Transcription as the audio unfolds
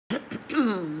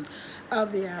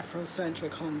of the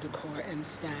Afrocentric Home Decor and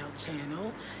Style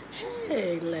channel.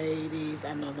 Hey, ladies.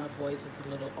 I know my voice is a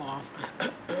little off.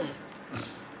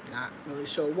 Not really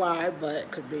sure why, but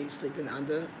it could be sleeping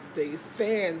under these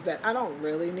fans that I don't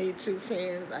really need two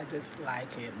fans. I just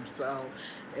like him. So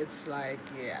it's like,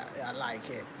 yeah, I like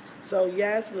it. So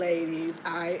yes, ladies,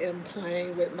 I am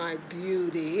playing with my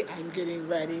beauty. I'm getting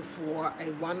ready for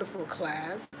a wonderful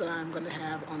class that I'm going to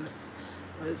have on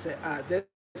what is it, this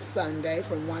Sunday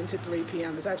from 1 to 3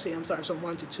 p.m. It's actually, I'm sorry, from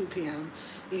 1 to 2 p.m.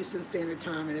 Eastern Standard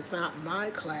Time. And it's not my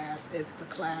class, it's the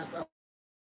class of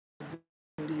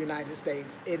the United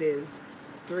States. It is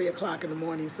 3 o'clock in the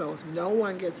morning, so if no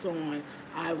one gets on,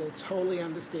 I will totally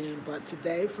understand. But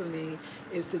today for me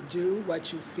is to do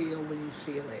what you feel when you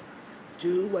feel it.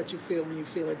 Do what you feel when you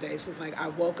feel it day. So it's like I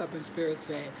woke up and spirit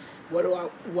said,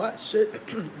 what should,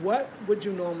 what would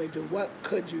you normally do? What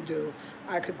could you do?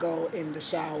 I could go in the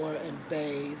shower and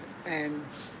bathe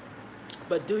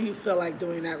but do you feel like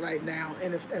doing that right now?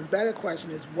 And better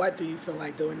question is, what do you feel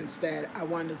like doing instead? I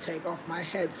wanted to take off my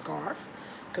headscarf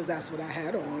because that's what I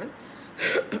had on,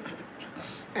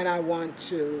 and I want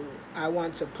to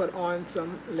put on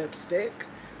some lipstick,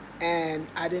 and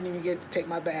I didn't even get to take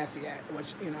my bath yet,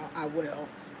 which I will.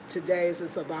 Today is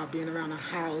just about being around the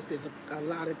house. There's a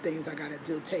lot of things I got to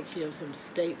do. Take care of some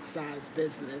stateside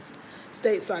business.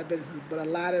 But a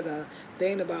lot of the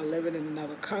thing about living in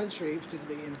another country,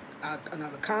 particularly in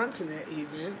another continent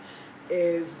even,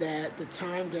 is that the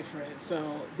time difference.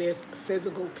 So there's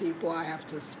physical people I have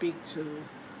to speak to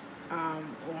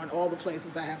on all the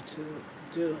places I have to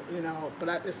do,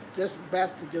 but it's just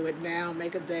best to do it now,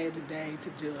 make a day today to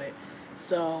do it.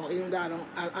 So even though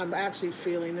I'm actually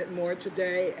feeling it more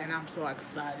today, and I'm so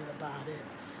excited about it.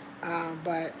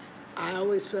 But I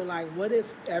always feel like, what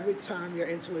if every time your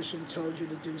intuition told you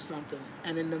to do something,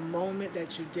 and in the moment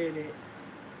that you did it,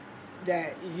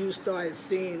 that you started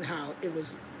seeing how it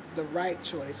was the right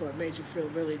choice, or it made you feel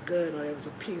really good, or there was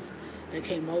a peace that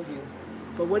came over you.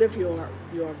 But what if your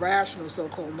rational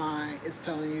so-called mind is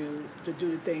telling you to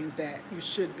do the things that you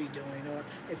should be doing, or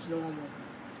it's normal?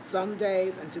 Some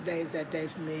days, and today's that day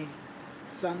for me,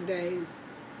 some days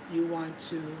you want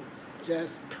to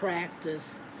just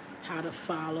practice how to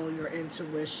follow your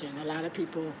intuition. A lot of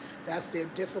people, that's their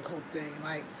difficult thing.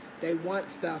 Like, they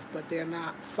want stuff, but they're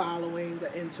not following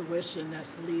the intuition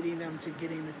that's leading them to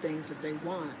getting the things that they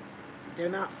want. They're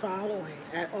not following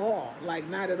at all, like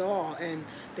not at all, and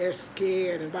they're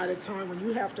scared. And by the time when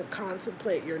you have to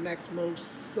contemplate your next move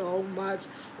so much,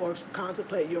 or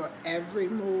contemplate your every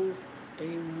move,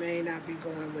 then you may not be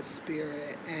going with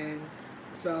spirit. And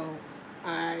so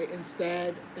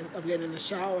instead of getting in the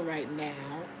shower right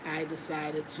now, I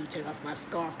decided to take off my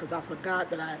scarf because I forgot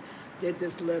that I did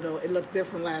this little, it looked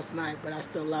different last night, but I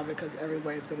still love it because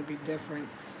everybody's going to be different.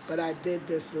 But I did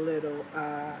this little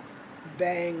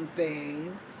bang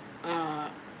thing,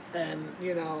 and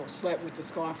slept with the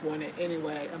scarf on it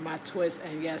anyway, and my twists,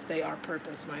 and yes, they are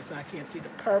purple. So my son, I can't see the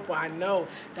purple. I know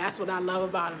that's what I love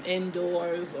about them.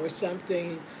 Indoors or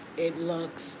something, it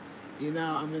looks,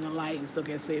 I'm in the light, you still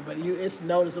can't see it, but it's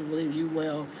noticeable. You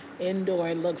will. Indoor,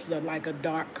 it looks like a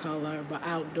dark color, but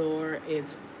outdoor,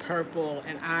 it's purple.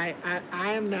 And I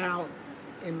am now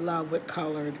in love with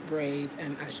colored braids,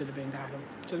 and I should have been got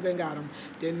them.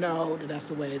 Didn't know that that's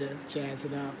the way to jazz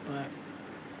it up, but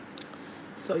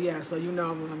so yeah. So I'm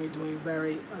going to be doing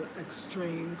very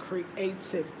extreme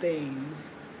creative things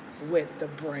with the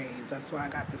braids. That's why I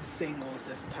got the singles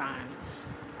this time.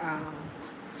 Um,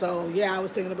 so yeah, I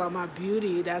was thinking about my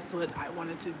beauty. That's what I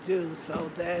wanted to do.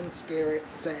 So then Spirit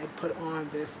said, put on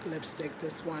this lipstick.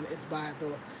 This one is by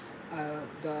I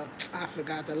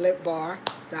forgot, the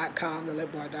lipbar.com,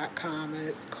 and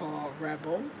it's called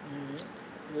Rebel.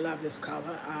 Love this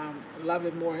color. Love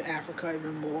it more in Africa,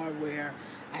 even more, where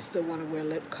I still want to wear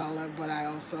lip color, but I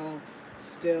also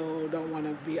still don't want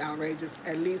to be outrageous,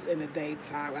 at least in the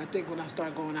daytime. I think when I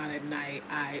start going out at night,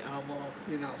 I will,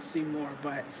 see more,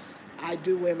 but I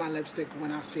do wear my lipstick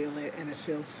when I feel it, and it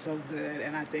feels so good.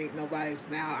 And I think I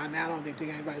don't think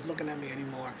anybody's looking at me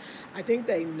anymore. I think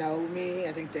they know me.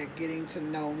 I think they're getting to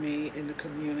know me in the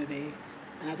community,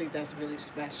 and I think that's really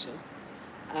special.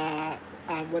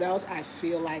 What else I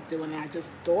feel like doing, and I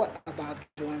just thought about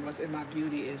doing, was in my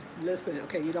beauty, is listen,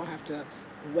 okay, you don't have to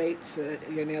wait till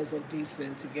your nails look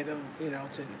decent to get them,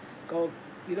 to go.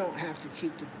 You don't have to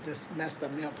keep this messed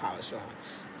up nail polish on.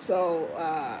 So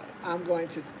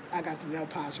I got some nail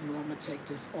polish, and I'm going to take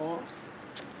this off,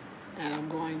 and I'm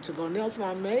going to go nail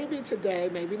salon maybe today,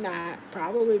 maybe not,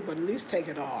 probably, but at least take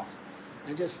it off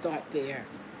and just start there.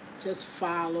 Just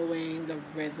following the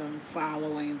rhythm,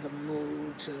 following the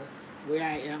mood to where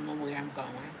I am and where I'm going.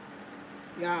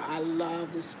 Yeah, I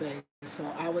love this space. So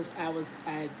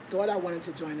I thought I wanted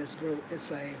to join this group.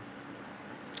 It's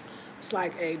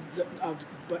like a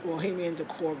Bohemian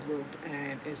decor group,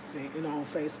 and it's, on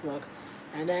Facebook.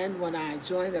 And then when I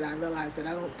joined it, I realized that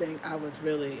I don't think I was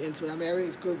really into it. I mean, every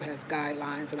group has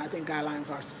guidelines, and I think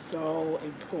guidelines are so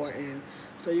important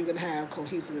so you can have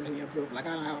cohesiveness in your group. Like,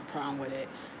 I don't have a problem with it.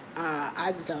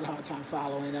 I just have a hard time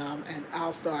following them, and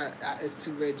I'll start. It's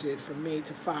too rigid for me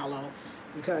to follow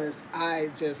because I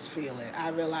just feel it. I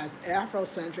realize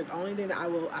Afrocentric. Only thing I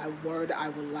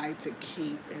would like to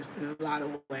keep is, in a lot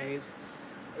of ways,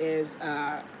 is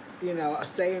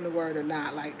stay in the word or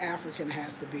not. Like, African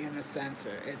has to be in the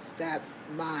center. That's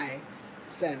my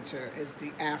center, is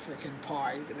the African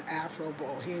part. Even Afro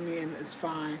Bohemian is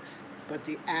fine, but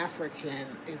the African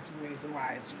is the reason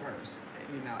why it's first.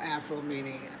 Afro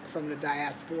meaning from the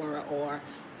diaspora, or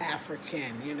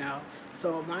African.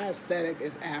 So my aesthetic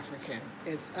is African.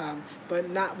 But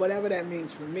not whatever that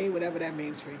means for me, whatever that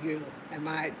means for you. And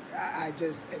I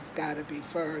just, it's got to be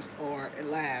first or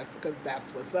last, because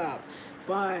that's what's up.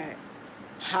 But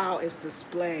how it's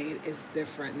displayed is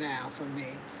different now for me.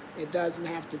 It doesn't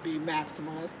have to be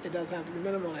maximalist. It doesn't have to be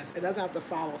minimalist. It doesn't have to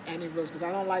follow any rules, because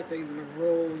I don't like even the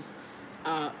rules.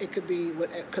 It could be,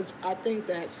 because I think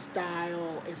that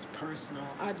style is personal.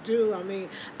 I do. I mean,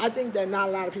 I think that not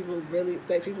a lot of people really,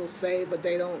 people say, but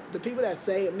they don't. The people that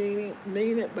say it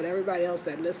mean it, but everybody else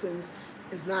that listens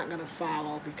is not going to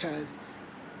follow, because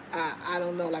I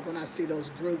don't know, like when I see those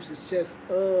groups, it's just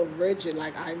rigid,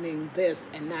 like I mean this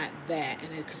and not that,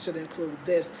 and it should include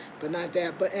this but not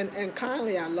that. But and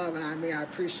kindly, I love, and I mean, I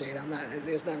appreciate it.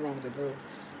 There's nothing wrong with the group.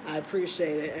 I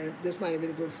appreciate it, and this might have been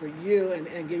a group for you,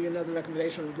 and give you another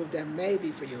recommendation of a group that may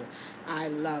be for you. I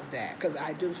love that, because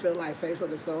I do feel like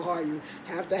Facebook is so hard. You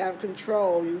have to have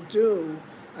control. You do,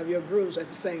 of your groups. At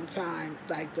the same time,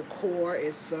 like, the core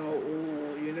is so,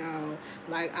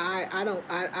 like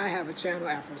I have a channel,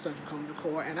 Afrocentric Home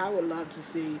Decor, and I would love to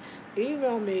see,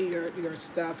 email me your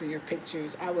stuff and your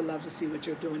pictures. I would love to see what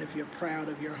you're doing, if you're proud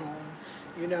of your home.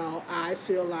 I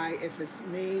feel like if it's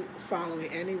me following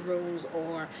any rules,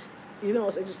 or,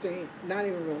 it's interesting, not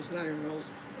even rules.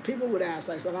 People would ask,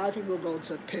 like, so a lot of people go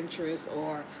to Pinterest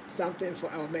or something,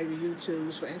 or maybe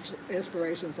YouTube's for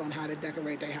inspirations on how to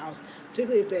decorate their house,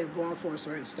 particularly if they're going for a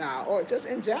certain style, or just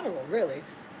in general, really.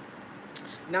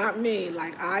 Not me.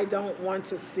 Like, I don't want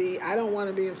to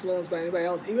be influenced by anybody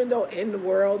else, even though in the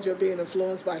world you're being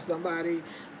influenced by somebody,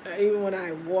 even when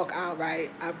I walk out, right?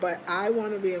 But I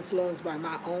want to be influenced by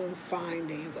my own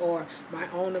findings or my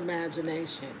own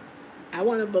imagination. I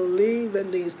want to believe, at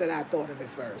least, that I thought of it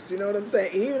first. You know what I'm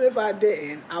saying? Even if I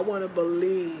didn't, I want to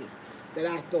believe that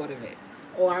I thought of it.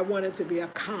 Or I want it to be a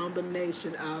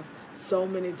combination of so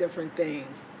many different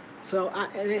things.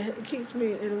 And it keeps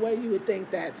me, in a way you would think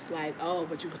that's like, oh,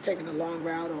 but you're taking a long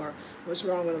route, or what's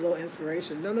wrong with a little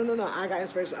inspiration? No. I got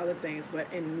inspiration for other things.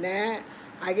 But in that,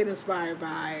 I get inspired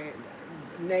by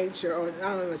nature, or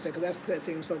I don't even say, because that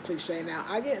seems so cliche now.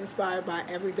 I get inspired by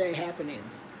everyday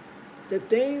happenings. The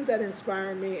things that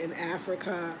inspire me in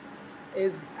Africa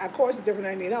is, of course, it's different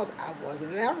than anything else. I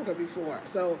wasn't in Africa before.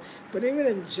 So, but even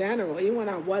in general, even when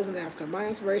I was in Africa, my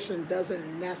inspiration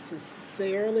doesn't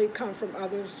necessarily come from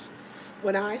others.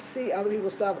 When I see other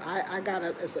people's stuff,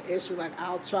 it's an issue. Like,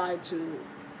 I'll start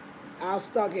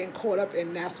getting caught up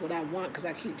in that's what I want, because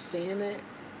I keep seeing it.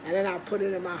 And then I put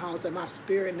it in my house, and my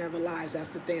spirit never lies. That's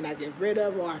the thing I get rid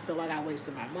of, or I feel like I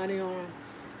wasted my money on.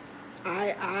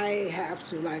 I have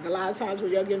to, like, a lot of times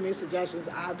when y'all give me suggestions,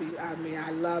 I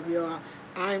love y'all.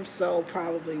 I'm so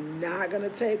probably not going to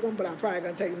take them, but I'm probably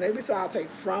going to take them. Maybe so I'll take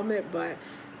from it, but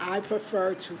I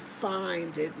prefer to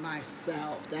find it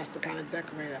myself. That's the kind of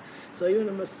decorator. So even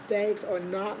the mistakes or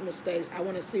not mistakes, I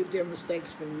want to see if they're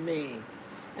mistakes for me.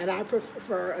 And I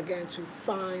prefer, again, to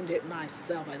find it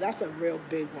myself. Like, that's a real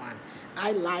big one.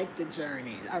 I like the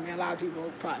journey. I mean, a lot of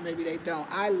people probably, maybe they don't.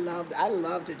 I love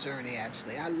the journey,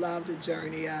 actually. I love the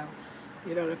journey of,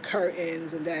 the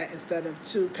curtains, and that instead of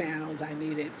 2 panels, I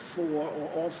needed 4, or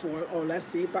all 4, or let's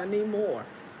see if I need more.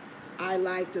 I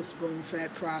like the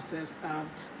spoon-fed process of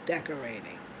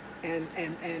decorating and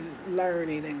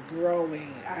learning and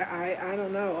growing. I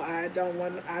don't know. I don't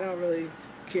really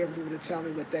care for people to tell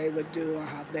me what they would do or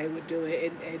how they would do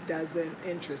it. It doesn't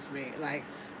interest me. Like,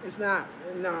 it's not,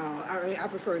 no. I mean, I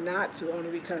prefer not to,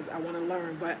 only because I want to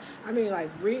learn. But I mean, like,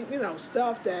 read,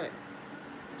 stuff that,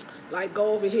 like, go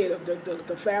over here,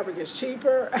 the fabric is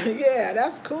cheaper. Yeah,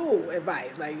 that's cool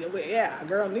advice. Like, yeah, a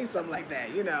girl needs something like that,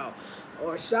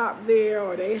 or shop there,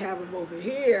 or they have them over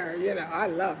here. I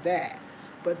love that.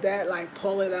 But that, like,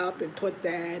 pull it up and put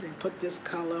that and put this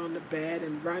color on the bed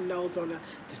and run those on the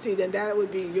see, then that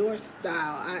would be your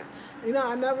style.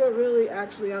 I never really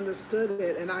actually understood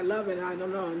it, and I love it. And I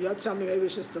don't know. And you'll tell me maybe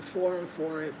it's just the forum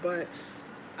for it, but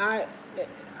I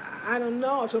I don't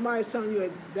know if somebody's telling you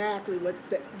exactly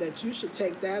that you should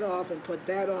take that off and put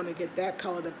that on and get that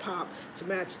color to pop to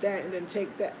match that, and then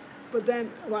take that. But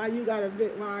then why I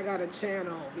got a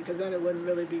channel? Because then it wouldn't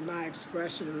really be my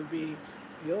expression. It would be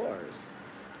yours.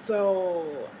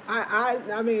 So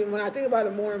I mean, when I think about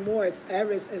it more and more, it's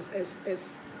as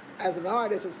an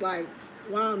artist, it's like,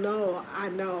 wow, no, I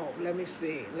know. Let me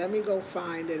see. Let me go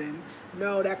find it, and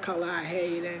no, that color I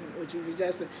hate, and what you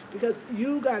suggested, because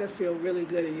you got to feel really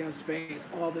good in your space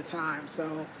all the time.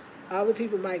 So other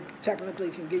people might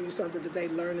technically can give you something that they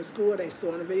learn in school, or they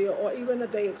saw in a video, or even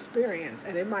that they experience,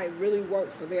 and it might really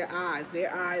work for their eyes.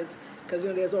 Because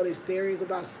there's all these theories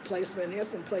about placement. And there's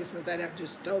some placements that have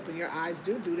just dope, and your eyes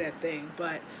do that thing.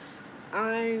 But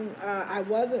I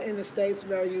wasn't in the States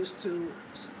very used to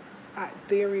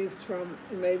theories from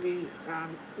maybe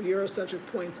Eurocentric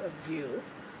points of view.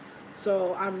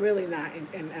 So I'm really not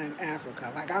in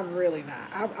Africa. Like, I'm really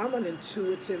not. I'm an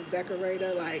intuitive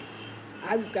decorator. Like,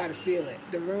 I just got to feel it.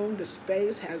 The room, the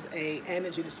space has a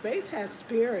energy. The space has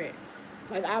spirit.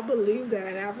 Like, I believe that,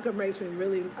 and Africa makes me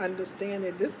really understand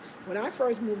it. When I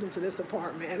first moved into this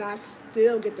apartment, and I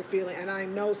still get the feeling, and I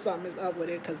know something is up with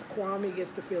it, because Kwame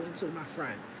gets the feeling too, my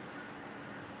friend.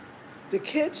 The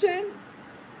kitchen,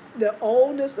 the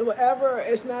oldest, whatever,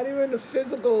 it's not even the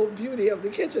physical beauty of the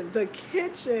kitchen. The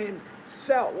kitchen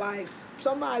felt like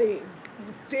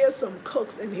there's some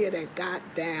cooks in here that got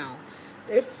down.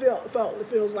 It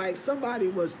feels like somebody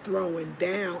was throwing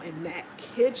down in that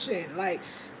kitchen. Like,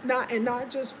 not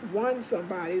just one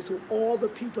somebody's, who all the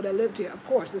people that lived here. Of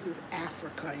course, this is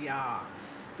Africa, y'all.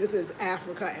 This is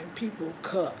Africa, and people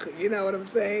cook. You know what I'm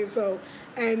saying? So,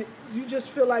 and you just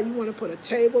feel like you want to put a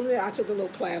table there. I took a little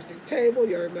plastic table.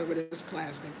 You remember this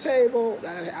plastic table?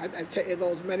 It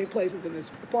goes many places in this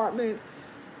apartment.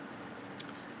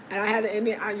 And I had it in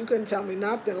there. You couldn't tell me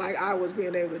nothing. Like, I was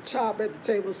being able to chop at the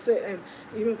table, sit, and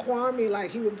even Kwame,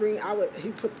 like, he would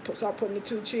start putting the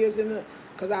 2 chairs in the,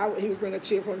 because he would bring a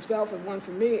chair for himself and one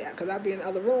for me, because I'd be in the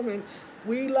other room, and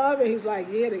we love it. He's like,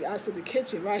 yeah, I said, the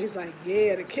kitchen, right? He's like,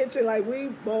 yeah, the kitchen. Like,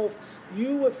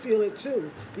 you would feel it too,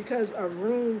 because a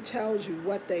room tells you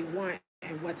what they want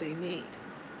and what they need.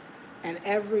 And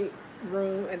every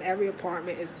room and every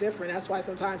apartment is different. That's why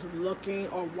sometimes looking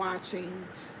or watching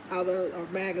other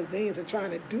magazines and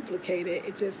trying to duplicate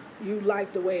it, you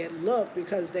like the way it looked,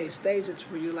 because they stage it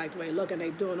for you, like the way it look, and they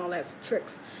doing all that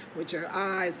tricks with your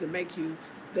eyes to make you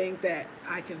think that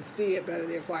I can see it better,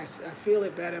 therefore I feel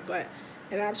it better. But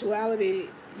in actuality,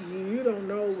 you don't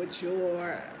know what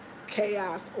your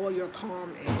chaos or your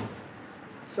calm is.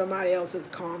 Somebody else's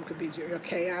calm could be your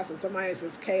chaos, and somebody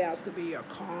else's chaos could be your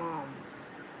calm,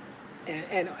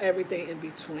 and everything in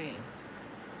between.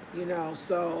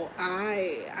 So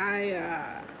the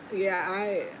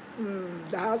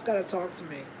house got to talk to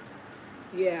me.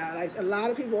 Yeah, like, a lot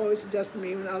of people always suggest to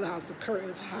me, even in the other house, the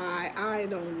curtains high. I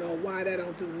don't know why that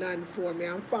don't do nothing for me.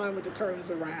 I'm fine with the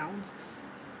curtains around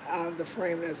the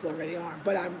frame that's already on.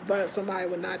 But somebody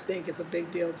would not think it's a big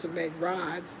deal to make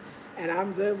rods, and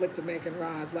I'm good with the making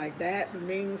rods. Like, that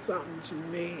means something to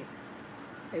me.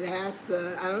 It has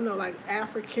to, I don't know, like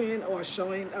African or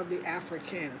showing of the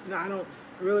Africans. Now, I don't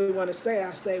really want to say it.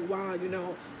 I say, wow,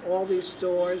 all these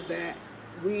stores that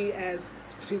we, as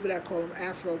people that call them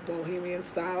Afro-Bohemian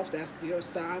style, if that's your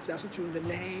style, if that's what the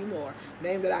name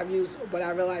that I've used, but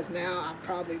I realize now I'm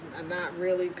probably not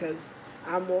really, because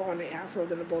I'm more on the Afro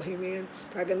than the Bohemian.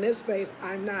 Like, in this space,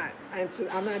 I'm not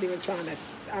even trying to,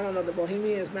 I don't know, the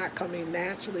Bohemian is not coming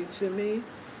naturally to me.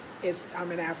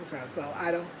 I'm in Africa, so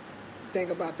I don't think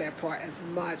about that part as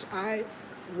much. I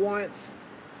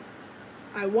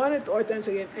want it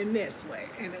authentic in this way,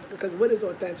 and because what is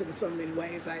authentic in so many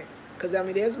ways, like, because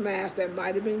there's masks that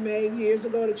might have been made years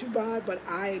ago that you buy, but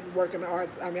I work in the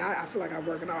arts. I feel like I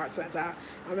work in the arts center.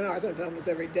 I'm in the arts center almost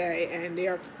every day, and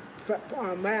there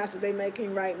are masks that they're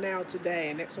making right now today,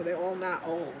 and so they're all not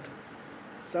old.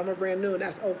 Some are brand new, and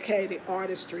that's okay. The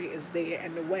artistry is there,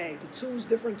 and the way, the tools,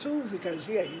 different tools, because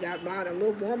you got modern, a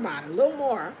little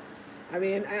more.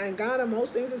 In Ghana,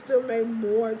 most things are still made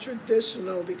more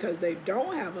traditional, because they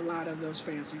don't have a lot of those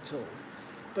fancy tools.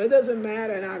 But it doesn't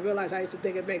matter, and I realized I used to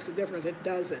think it makes a difference. It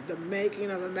doesn't. The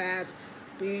making of a mask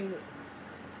being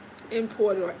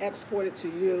imported or exported to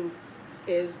you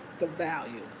is the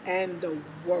value and the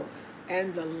worth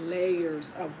and the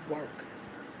layers of work.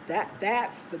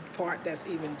 That's the part that's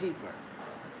even deeper.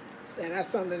 And that's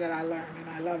something that I learned, and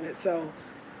I love it. So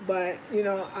But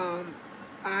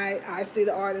I see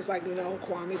the artists like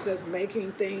Kwame says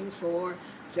making things for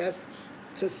just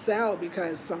to sell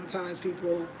because sometimes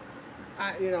people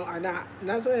are not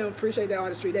that they don't appreciate the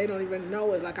artistry, they don't even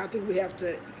know it. Like I think we have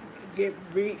to get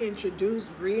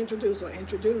reintroduced or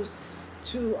introduced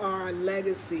to our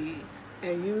legacy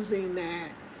and using that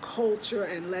culture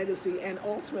and legacy and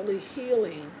ultimately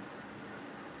healing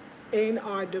in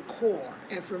our decor,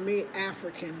 and for me,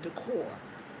 African decor.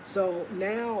 So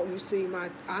now you see,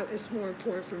 it's more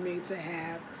important for me to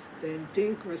have the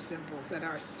Ndinkra symbols that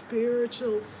are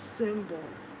spiritual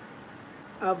symbols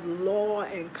of law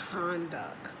and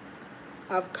conduct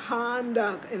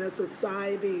in a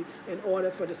society in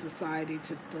order for the society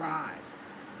to thrive.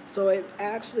 So it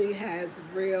actually has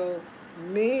real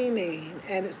meaning,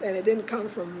 and it didn't come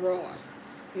from Ross.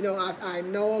 I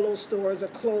know all those stores are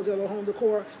closed, all the home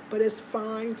decor, but it's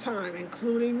fine time,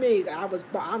 including me. I'm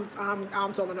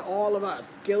talking to all of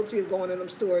us, guilty of going in them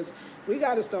stores. We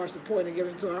got to start supporting and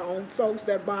giving to our own folks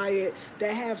that buy it,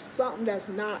 that have something that's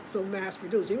not so mass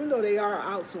produced. Even though they are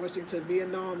outsourcing to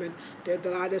Vietnam, and a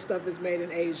lot of this stuff is made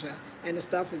in Asia, and the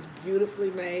stuff is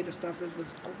beautifully made, the stuff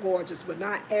was gorgeous, but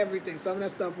not everything. Some of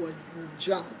that stuff was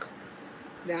junk.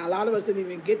 Now, a lot of us didn't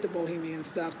even get the bohemian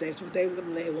stuff. That's what they would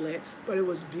label it, but it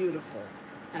was beautiful.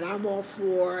 And I'm all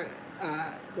for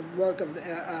the work of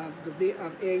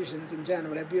Asians in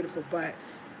general. They're beautiful, but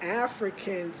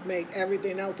Africans make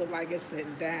everything else look like it's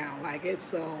sitting down. Like we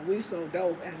so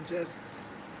dope, and just,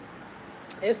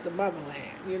 it's the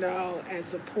motherland, and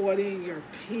supporting your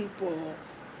people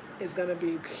is going to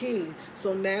be key.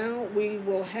 So now we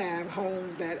will have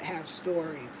homes that have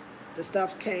stories. The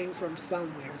stuff came from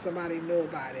somewhere. Somebody knew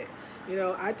about it.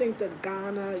 I think the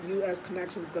Ghana-U.S.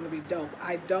 connection is going to be dope.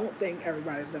 I don't think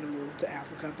everybody's going to move to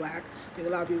Africa Black. I think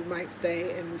a lot of people might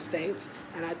stay in the States.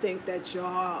 And I think that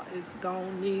y'all is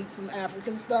going to need some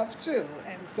African stuff too.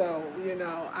 And so,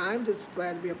 I'm just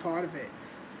glad to be a part of it.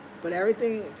 But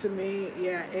everything to me,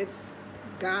 yeah, it's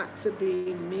got to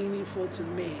be meaningful to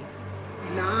me.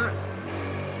 Not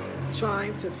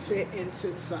trying to fit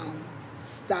into some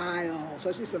style,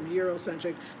 especially some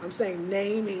Eurocentric. I'm saying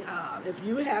naming of. If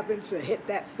you happen to hit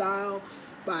that style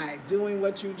by doing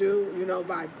what you do,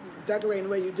 by decorating the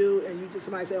way you do, and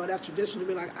somebody say, "Oh, that's traditional,"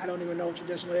 you'll be like, "I don't even know what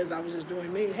traditional is. I was just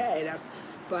doing me." Hey,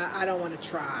 but I don't want to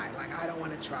try. Like, I don't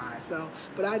want to try. So,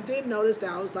 but I did notice that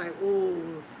I was like,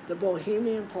 ooh, the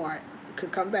bohemian part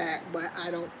could come back, but I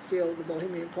don't feel the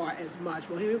bohemian part as much.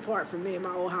 Bohemian part for me in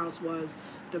my old house was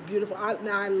the beautiful.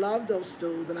 Now I love those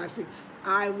stools, and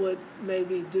I would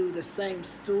maybe do the same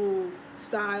stool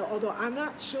style, although I'm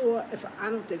not sure I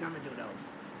don't think I'm gonna do those.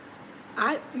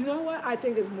 You know what I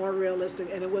think is more realistic,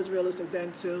 and it was realistic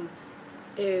then too,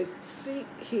 is see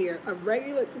here, a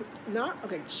regular,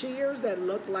 chairs that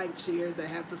look like chairs that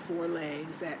have the four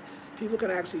legs that people can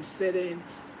actually sit in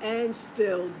and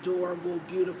still durable,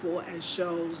 beautiful, and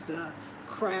shows the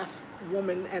craft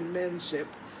woman and menship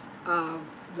of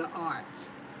the art.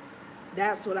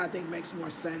 That's what I think makes more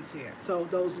sense here. So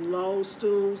those low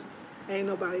stools, ain't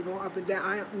nobody going up and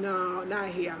down. No, not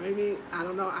here. Maybe, I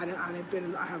don't know. I haven't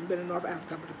been in North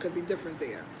Africa, but it could be different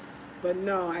there. But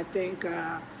no, I think,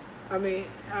 it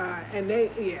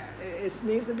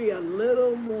needs to be a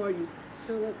little more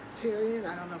utilitarian.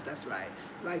 I don't know if that's right.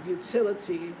 Like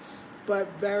utility, but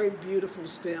very beautiful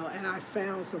still. And I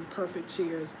found some perfect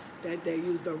chairs that they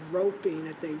use the roping,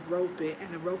 that they rope it,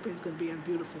 and the roping is going to be in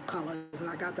beautiful colors. And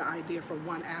I got the idea from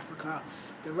One Africa,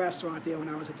 the restaurant there when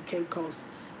I was at the Cape Coast.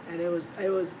 And it was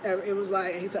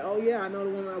like, he said, "Oh yeah, I know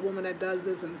a woman that does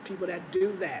this and people that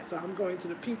do that." So I'm going to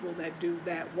the people that do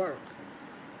that work.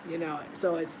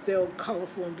 So it's still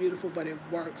colorful and beautiful, but it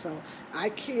works. So I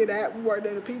hear that word,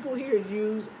 and the people here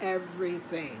use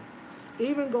everything.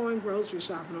 Even going grocery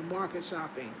shopping or market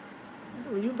shopping.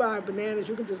 When you buy bananas,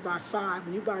 you can just buy 5.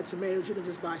 When you buy tomatoes, you can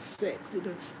just buy 6.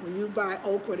 When you buy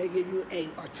okra, they give you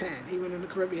 8 or 10. Even in the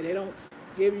Caribbean, they don't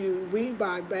give you. We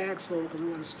buy bags full because we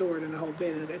want to store it in the whole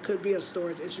bin. And it could be a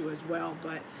storage issue as well,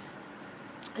 but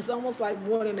it's almost like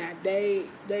more than that. They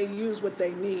use what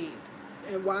they need,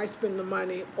 and why spend the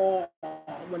money all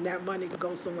when that money could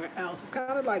go somewhere else? It's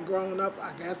kind of like growing up,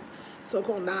 I guess,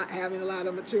 so-called not having a lot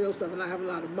of material stuff and not having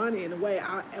a lot of money. In a way,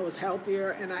 I was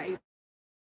healthier, and I ate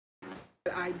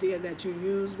the idea that you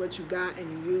use what you got and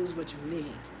you use what you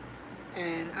need.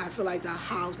 And I feel like the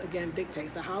house, again,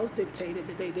 dictates. The house dictated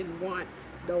that they didn't want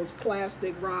those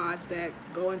plastic rods that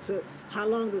go into, how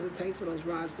long does it take for those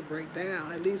rods to break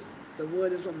down? At least the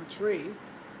wood is from a tree,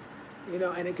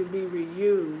 and it can be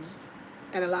reused.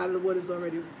 and a lot of the wood is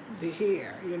already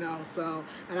here, you know. So,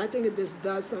 and I think that this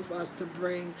does something for us to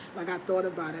bring, like I thought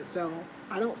about it. So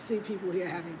I don't see people here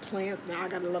having plants. Now I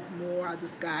got to look more. I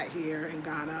just got here in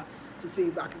Ghana to see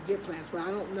if I could get plants, but I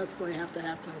don't necessarily have to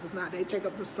have plants. It's not, they take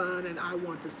up the sun and I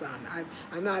want the sun.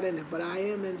 I'm not in it, but I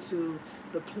am into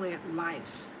the plant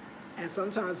life. And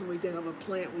sometimes when we think of a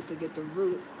plant, we forget the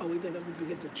root, or we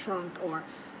forget the trunk,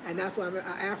 and that's why in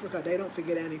Africa, they don't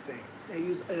forget anything. They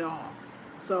use it all.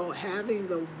 So having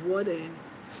the wooden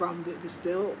from the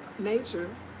still nature,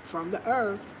 from the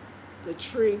earth, the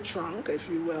tree trunk, if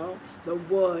you will, the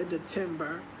wood, the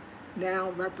timber,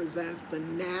 now represents the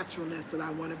naturalness that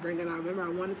I want to bring in. I remember I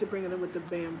wanted to bring it in with the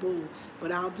bamboo,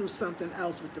 but I'll do something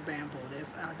else with the bamboo.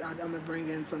 I'm going to bring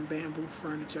in some bamboo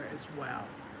furniture as well.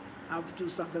 I'll do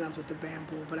something else with the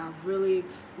bamboo, but I really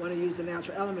want to use the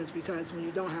natural elements, because when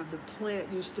you don't have the plant,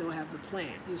 you still have the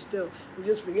plant. You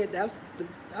just forget that's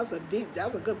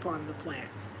a good part of the plant.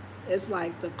 It's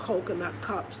like the coconut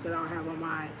cups that I'll have on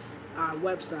my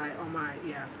website,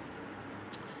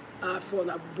 for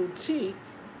the boutique.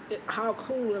 How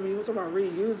cool! I mean, you're talking about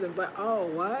reusing, but oh,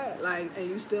 what? Like, and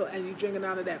you drinking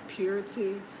out of that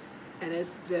purity, and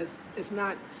it's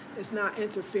not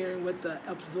interfering with the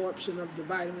absorption of the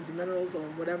vitamins and minerals or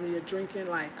whatever you're drinking.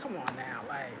 Like, come on now,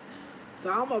 like. So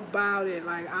I'm about it.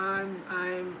 Like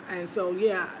and so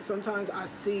yeah. Sometimes I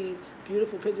see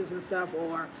beautiful pictures and stuff,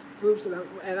 or groups,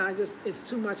 and I just, it's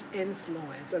too much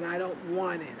influence, and I don't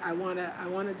want it. I want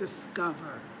to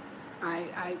discover.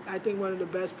 I think one of the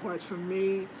best parts for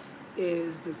me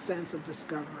is the sense of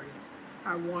discovery.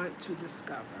 I want to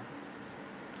discover.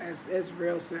 It's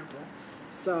real simple.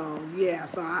 So yeah,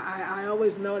 so I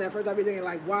always know that. First I be thinking,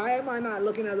 like, why am I not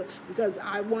looking at it? Because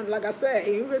I want, like I said,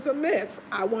 even if it's a myth,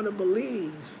 I want to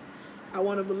believe. I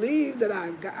want to believe that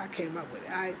I came up with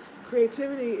it.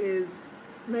 Creativity is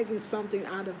making something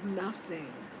out of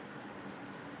nothing.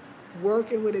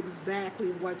 Working with exactly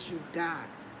what you got.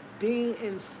 Being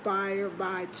inspired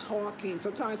by talking.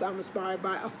 Sometimes I'm inspired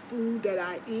by a food that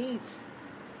I eat.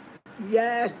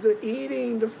 Yes, the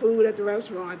eating the food at the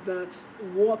restaurant, the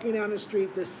walking down the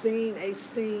street, a scene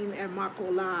at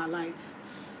Makola, like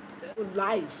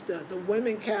life, the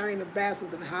women carrying the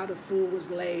baskets and how the food was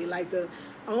laid, like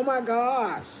oh my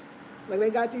gosh. Like,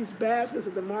 they got these baskets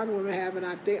that the market women have, and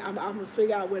I think I'm going to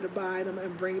figure out where to buy them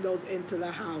and bring those into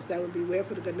the house. That would be weird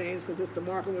for the Ghanaians, because it's the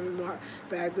market women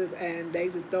baskets, and they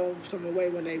just throw some away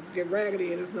when they get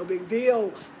raggedy, and it's no big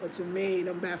deal. But to me,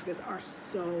 them baskets are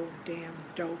so damn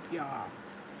dope, y'all.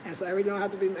 And so everything don't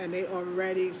have to be, and they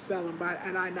already sell them.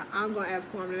 And I'm going to ask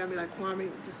Kwame, and I'll be like, Kwame,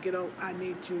 just get over, I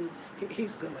need you.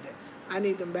 He's good with it. I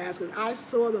need them baskets. I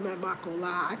saw them at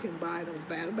Makola. I can buy those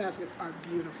baskets. The baskets are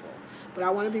beautiful. But I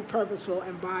want to be purposeful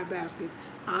and buy baskets.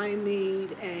 I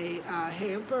need a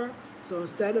hamper. So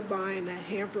instead of buying a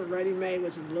hamper ready-made,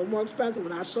 which is a little more expensive,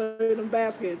 when I show you them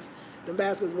baskets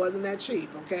wasn't that cheap,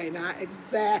 okay? Not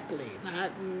exactly. I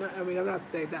mean, I'm not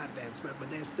saying not that expensive, but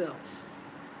they're still.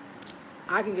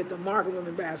 I can get the market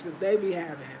women baskets they be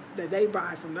having, that they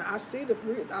buy from I saw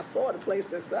the place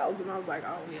that sells them. I was like,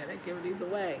 oh yeah, they giving these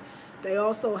away. They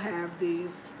also have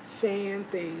these fan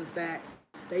things that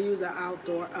they use an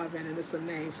outdoor oven, and it's a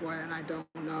name for it, and I don't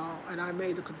know. And I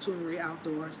made the Kutumari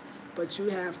outdoors, but you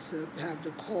have to have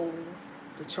the coal,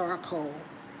 the charcoal,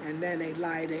 and then they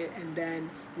light it, and then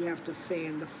you have to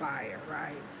fan the fire,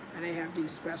 right? And they have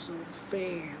these special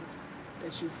fans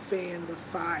that you fan the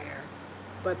fire,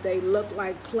 but they look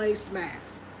like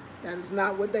placemats. That is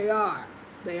not what they are.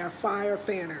 They are fire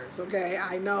fanners, okay?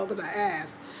 I know because I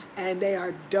asked. And they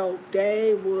are dope.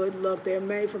 They're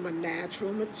made from a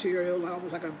natural material,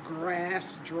 almost like a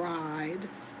dried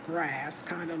grass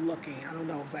kind of looking. I don't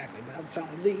know exactly, but I'm telling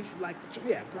you, leaf, like,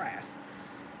 yeah, grass.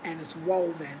 And it's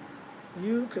woven.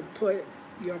 You could put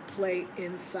your plate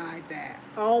inside that.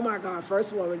 Oh my God,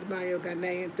 first of all, it's my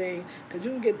Ghanaian thing, because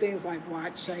you can get things like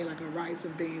wache, like a rice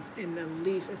and beans, in the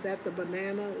leaf. Is that the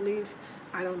banana leaf?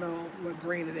 I don't know what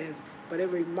green it is, but it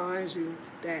reminds you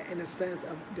that, in a sense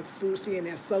of the food, and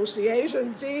the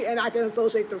association, and I can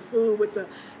associate the food with the,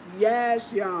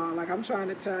 yes, y'all, like I'm trying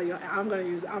to tell you, I'm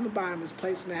gonna buy them as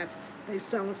placemats. They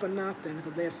sell them for nothing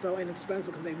because they're so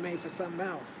inexpensive, because they're made for something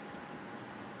else.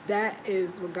 That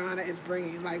is what Ghana is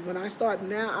bringing. Like,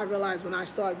 I realize when I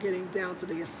start getting down to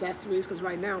the accessories, because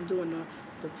right now I'm doing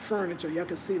the furniture, y'all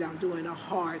can see that I'm doing the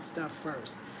hard stuff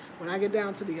first. When I get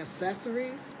down to the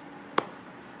accessories,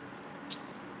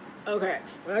 okay,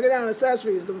 when I get down to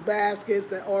accessories, the baskets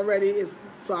that already is,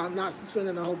 so I'm not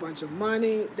spending a whole bunch of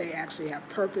money. They actually have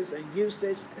purpose and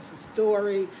usage. It's a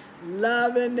story.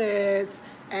 Loving it.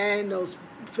 And those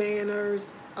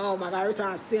fanners, Oh my God, every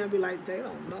time I see them, I be like, they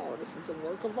don't know. This is a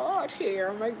work of art here.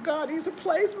 Oh my God, these are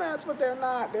placemats, but they're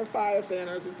not. They're fire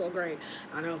fanners. It's so great.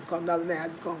 I know it's called another name. I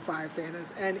just call them fire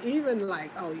fanners. And even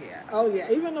like, oh yeah,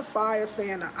 even the fire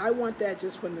fanner, I want that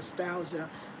just for nostalgia.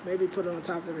 Maybe put it on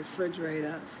top of the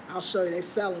refrigerator. I'll show you. They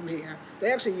sell them here.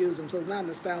 They actually use them, so it's not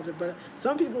nostalgia. But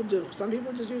some people do. Some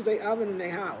people just use their oven in their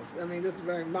house. I mean, this is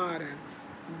very modern.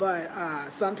 But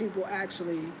some people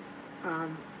actually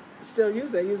um, still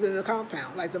use it. They use it in the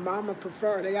compound. Like the mama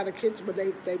prefer. They got a kitchen, but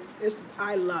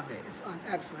I love it. It's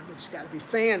excellent, but you got to be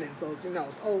fanning. So it's,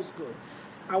 it's old school.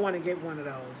 I want to get one of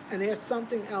those. And there's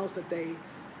something else that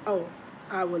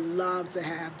I would love to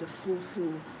have the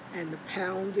fufu and the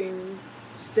pounding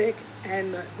stick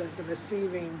and the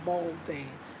receiving bowl thing,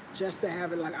 just to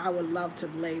have it. Like I would love to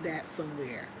lay that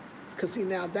somewhere. Because see,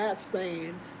 now that's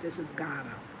saying this is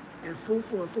Ghana. And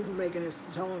fufu making is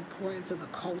so important to the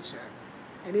culture.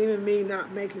 And even me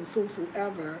not making fufu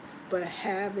ever, but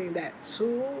having that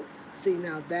tool, see,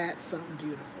 now that's something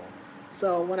beautiful.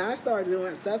 So when I started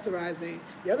doing accessorizing,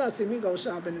 you're going to see me go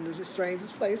shopping in the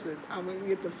strangest places. I'm going to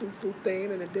get the fufu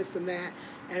thing and the this and that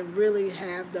and really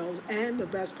have those. And the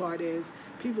best part is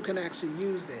people can actually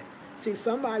use it. See,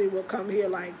 somebody will come here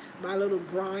like my little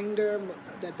grinder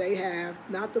that they have,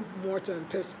 not the mortar and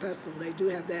pestle, they do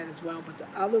have that as well, but the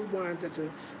other one that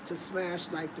to smash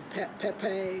like the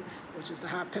pepe, which is the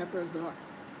hot peppers, or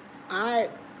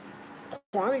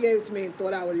Kwame gave it to me and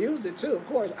thought I would use it too. Of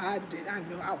course, I did. I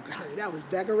knew that was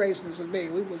decorations for me.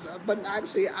 But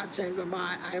actually, I changed my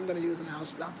mind. I am going to use it now.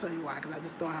 I'll tell you why, because I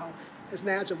just thought how it's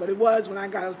natural. But it was when I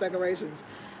got those decorations,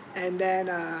 and then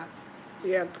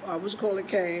what's called it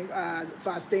came,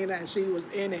 Faustina, and she was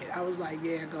in it. I was like,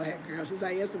 yeah, go ahead, girl. She's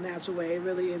like, it's the natural way. It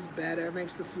really is better. It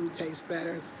makes the food taste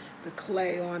better. It's the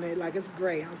clay on it, like it's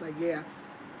great. I was like, yeah.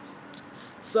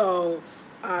 So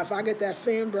if I get that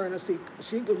fan burner, see,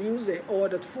 she could use it. Or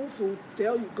the fufu,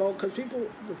 they'll go, because people,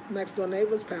 the next door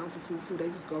neighbors pound for fufu, they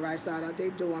just go right side out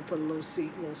their door and put a little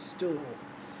seat, a little stool.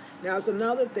 Now, it's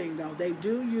another thing, though. They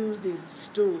do use these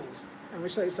stools. I'm going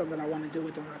to show you something that I want to do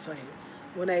with them, I'll tell you.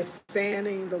 When they're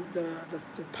fanning the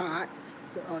pot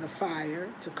or the fire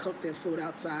to cook their food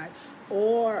outside,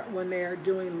 or when they're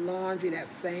doing laundry, that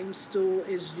same stool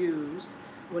is used.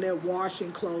 When they're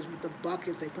washing clothes with the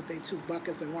buckets, they put their 2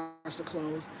 buckets and wash the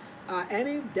clothes.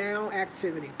 Any down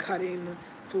activity, cutting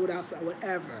food outside,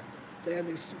 whatever, they have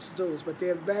these stools. But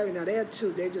they're they're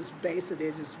 2, they're just basic,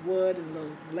 they're just wood and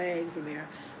little legs in there,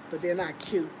 but they're not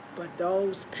cute. But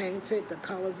those painted, the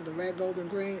colors of the red, gold, and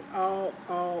green,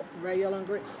 red, yellow, and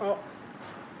green,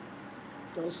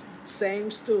 those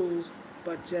same stools,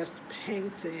 but just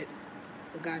painted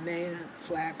the Ghanaian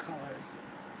flag colors.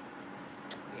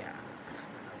 Yeah, I don't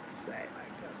know what to say,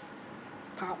 like this.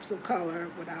 Pops of color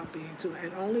without being too,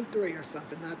 and only 3 or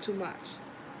something, not too much.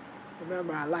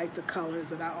 Remember, I like the colors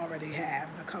that I already have,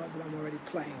 the colors that I'm already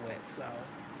playing with,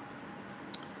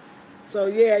 So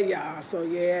yeah,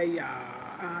 y'all.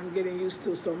 I'm getting used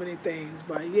to so many things,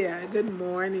 but yeah, good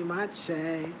morning,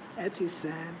 Mache,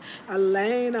 Etisen.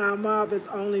 Elaine, I'm up, it's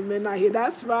only midnight here.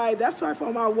 That's right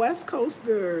for my West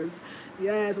Coasters.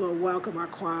 Yes, well, welcome,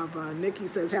 Aquaba. Nikki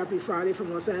says, happy Friday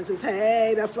from Los Angeles.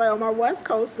 Hey, that's right, on my West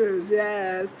Coasters,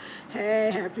 yes.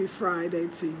 Hey, happy Friday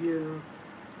to you.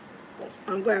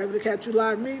 I'm glad to catch you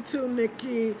live. Me too,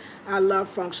 Nikki. I love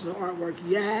functional artwork.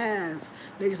 Yes.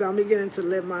 Nikki said, I'm beginning to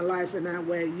live my life in that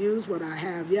way. Use what I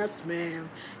have. Yes, ma'am.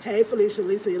 Hey, Felicia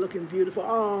Lisa, you're looking beautiful.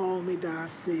 Oh, me,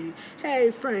 Darcy. Hey,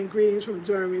 Frank, greetings from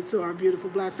Germany to our beautiful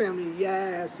black family.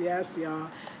 Yes, y'all.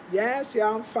 Yes,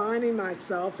 y'all, I'm finding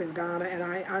myself in Ghana, and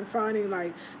I'm finding,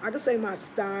 like, I could say my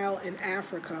style in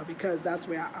Africa, because that's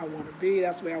where I want to be.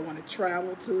 That's where I want to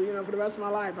travel to, for the rest of my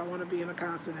life. I want to be in the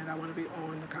continent. I want to be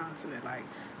on the continent. Like,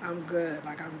 I'm good.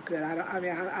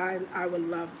 I would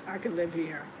love, I can live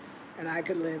here. And I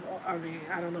could live, I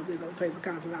don't know if there's other places in the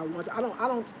continent I want to. I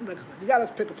don't, listen, you got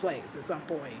to pick a place at some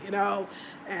point,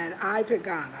 And I pick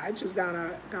Ghana. I choose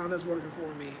Ghana. Ghana's working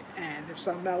for me. And if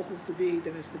something else is to be,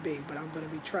 then it's to be. But I'm going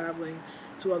to be traveling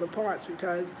to other parts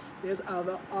because there's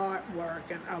other artwork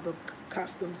and other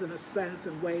customs, in a sense,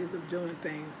 and ways of doing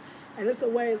things. And it's the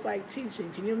way it's like teaching.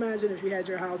 Can you imagine if you had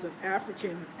your house in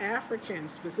African,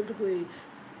 specifically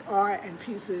art and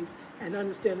pieces, and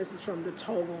understand this is from the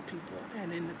Togo people,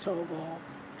 and in the Togo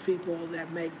people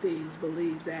that make these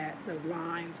believe that the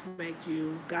lines make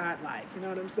you godlike. You know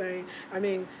what I'm saying?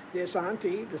 The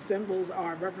Ashanti, the symbols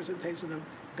are a representation of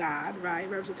God, right?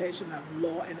 Representation of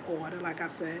law and order, like I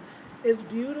said. It's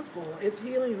beautiful. It's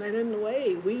healing, and in a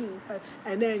way,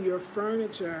 and then your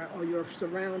furniture or your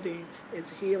surrounding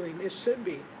is healing. It should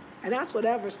be. And that's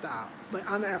whatever style. But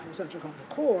I'm Afrocentric home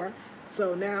decor,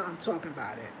 So now I'm talking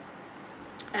about it.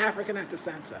 African at the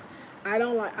center. I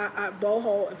don't like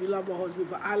boho. If you love boho, it's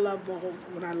beautiful. I love boho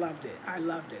when I loved it. I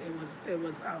loved it. It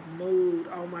was a mood.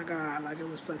 Oh my God, like it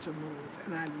was such a mood,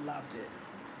 and I loved it.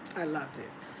 I loved it.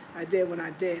 I did when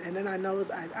I did, and then I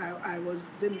noticed I was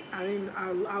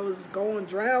going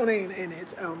drowning in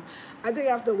it. I think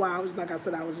after a while, I was like I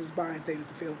said, I was just buying things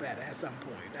to feel better. At some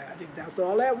point, I think that's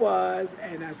all that was,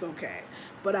 and that's okay.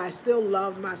 But I still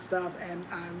loved my stuff, and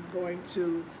I'm going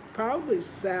to probably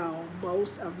sell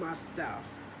most of my stuff.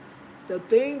 The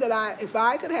thing that if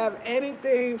I could have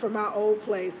anything from my old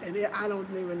place, and I don't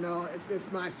even know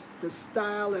if the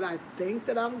style that I think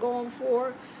that I'm going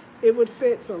for, it would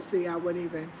fit. So see, I wouldn't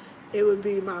even. It would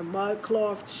be my mud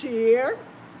cloth chair,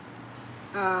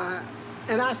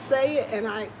 and I say it, and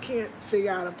I can't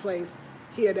figure out a place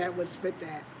here that would fit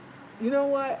that. You know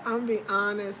what? I'm gonna be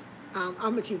honest. I'm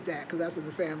gonna keep that because that's in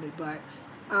the family, but.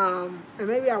 And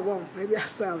maybe I won't. Maybe I'll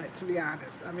sell it, to be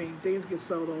honest. I mean, things get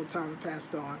sold all the time and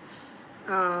passed on.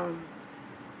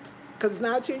 Because it's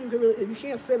not a chair you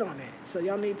can't sit on it. So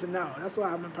y'all need to know. That's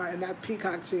why I'm in that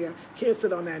peacock chair. Can't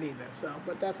sit on that either. So,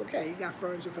 but that's okay. You got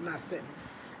furniture for not sitting.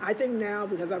 I think now,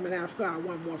 because I'm in Africa, I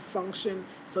want more function.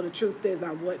 So the truth is,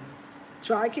 I wouldn't.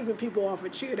 Try keeping people off a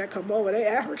chair that come over. They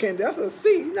African. That's a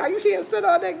seat. You know, you can't sit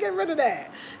on that. Get rid of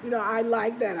that. You know, I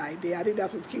like that idea. I think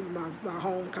that's what's keeping my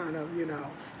home kind of, you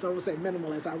know, so I would say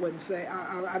minimalist. I wouldn't say,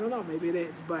 I don't know, maybe it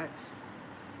is. But,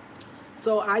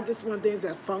 so I just want things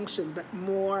that function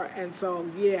more. And so,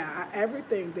 yeah,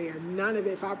 everything there, none of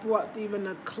it. If I brought even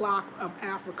the clock of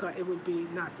Africa, it would be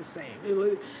not the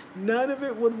same. None of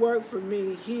it would work for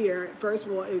me here. First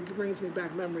of all, it brings me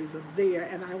back memories of there,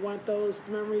 and I want those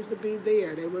memories to be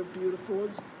there. They were beautiful,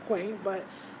 it's quaint, but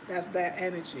that's that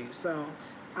energy. So,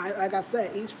 like I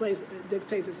said, each place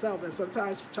dictates itself, and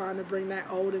sometimes trying to bring that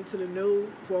old into the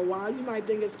new, for a while, you might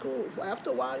think it's cool.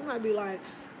 After a while, you might be like,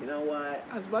 you know what,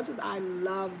 as much as I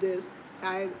love this,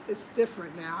 it's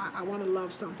different now. I want to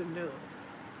love something new.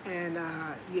 And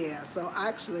yeah, so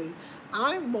actually,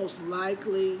 I most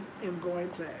likely am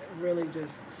going to really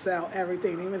just sell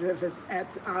everything, even if it's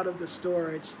out of the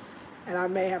storage. And I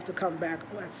may have to come back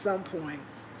at some point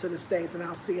to the States, and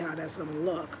I'll see how that's going to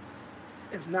look.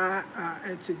 If not,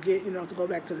 and to get, you know, to go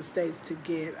back to the States to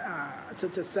get,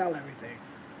 to sell everything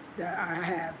that I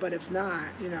have. But if not,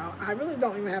 you know, I really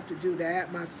don't even have to do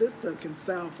that. My sister can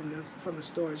sell from the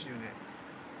storage unit.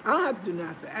 I don't have to do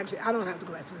nothing. Actually, I don't have to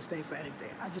go back to the state for anything.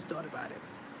 I just thought about it.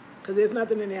 Because there's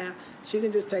nothing in there. She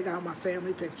can just take out my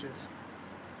family pictures.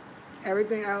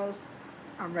 Everything else,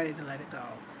 I'm ready to let it go.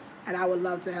 And I would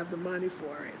love to have the money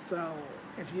for it. So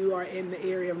if you are in the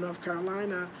area of North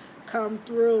Carolina, come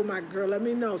through, my girl. Let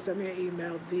me know. Send me an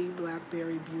email,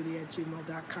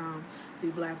 theblackberrybeauty@gmail.com,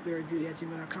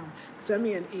 theblackberrybeauty@gmail.com. Send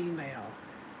me an email,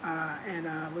 and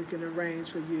we can arrange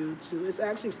for you to. It's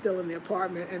actually still in the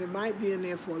apartment, and it might be in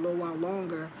there for a little while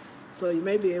longer. So you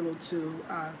may be able to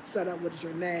set up with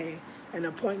Janae an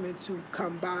appointment to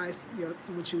come by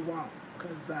what you want.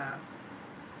 Because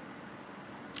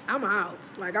I'm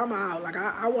out. Like, I'm out. Like,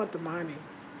 I want the money.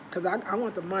 Because I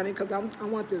want the money, because I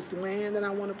want this land that I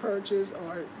want to purchase,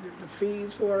 or the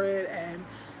fees for it, and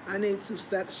I need to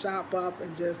set shop up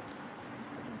and just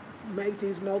make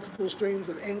these multiple streams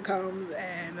of incomes.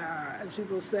 And as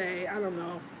people say, I don't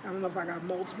know if I got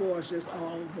multiple or it's just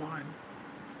all one,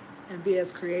 and be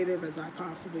as creative as I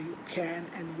possibly can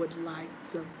and would like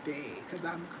to be, because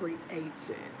I'm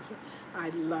creative. I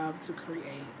love to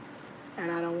create,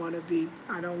 and I don't want to be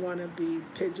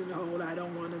pigeonholed. I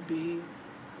don't want to be.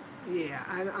 Yeah,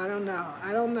 I don't know,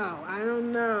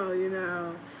 you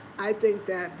know. I think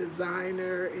that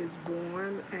designer is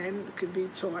born and could be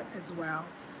taught as well.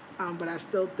 But I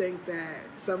still think that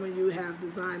some of you have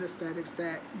design aesthetics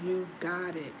that you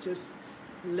got it. Just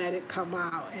let it come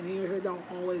out. And even if it don't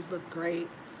always look great,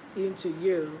 even to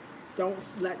you,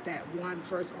 don't let that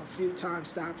first or few times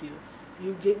stop you.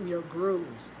 You get in your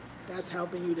groove. That's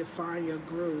helping you to find your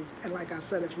groove. And like I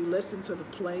said, if you listen to the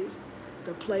place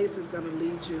is going to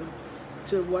lead you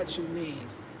to what you need.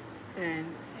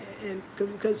 And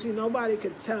because nobody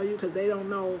could tell you, because they don't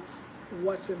know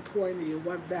what's important to you,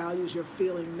 what values you're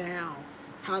feeling now,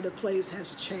 how the place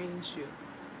has changed you.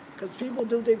 Because people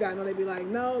do think that. I know they be like,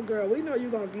 no, girl, we know you're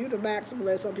going to be the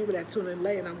maximalist. Some people that tune in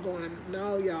late, and I'm going,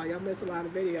 no, y'all missed a lot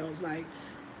of videos. Like,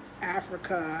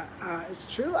 Africa, it's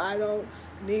true, I don't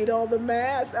need all the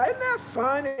masks. Isn't that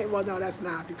funny? Well, no, that's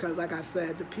not, because like I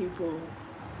said, the people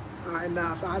are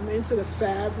enough. I'm into the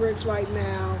fabrics right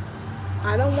now.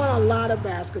 I don't want a lot of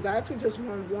baskets. I actually just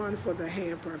want one for the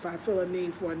hamper. If I feel a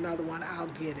need for another one, I'll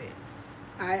get it.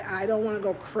 I don't want to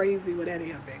go crazy with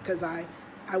any of it, because I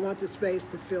I want the space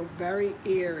to feel very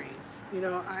eerie. You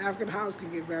know, an African house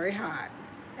can get very hot.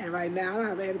 And right now I don't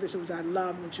have air conditioning, which I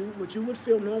love, which you would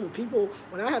feel normal. People,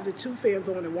 when I have the two fans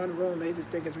on in one room, they just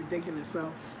think it's ridiculous.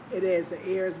 So it is. The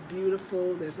air is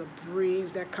beautiful. There's a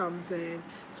breeze that comes in.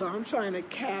 So I'm trying to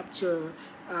capture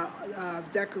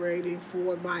decorating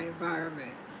for my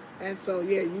environment. And so,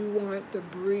 yeah, you want the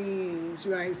breeze,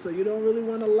 right? So you don't really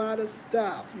want a lot of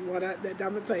stuff. You want that I'm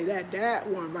going to tell you that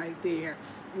one right there.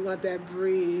 You want that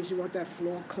breeze. You want that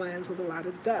floor cleanse because a lot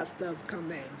of dust does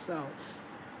come in. So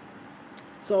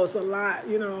it's a lot,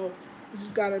 you know, you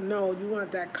just got to know you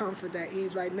want that comfort, that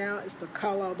ease. Right now, it's the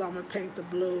color, although I'm going to paint the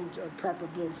blue, purple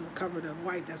blue to cover the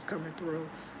white that's coming through.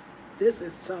 This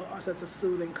is such a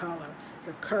soothing color.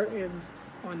 The curtains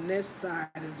on this side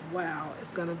as well is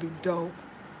going to be dope.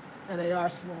 And they are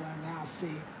smaller now, see.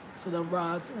 So the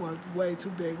rods were way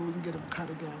too big. We can get them cut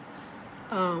again.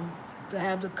 To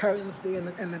have the curtains there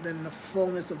and then the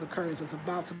fullness of the curtains is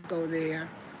about to go there.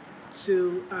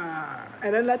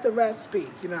 And then let the rest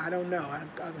speak. You know, I don't know.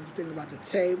 I'm thinking about the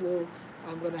table.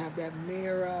 I'm going to have that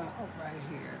mirror right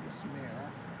here, this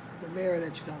mirror. The mirror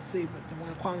that you don't see, but the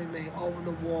one Kwame made over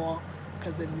the wall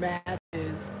because it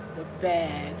matches the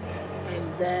bed.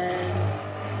 And then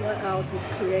what else is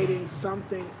creating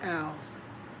something else?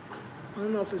 I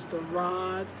don't know if it's the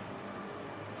rod.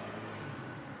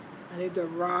 I think the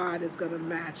rod is going to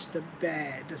match the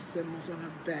bed, the symbols on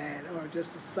the bed, or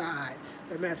just the side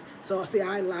that match. So, see,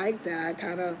 I like that. I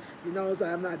kind of, you notice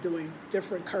that I'm not doing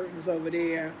different curtains over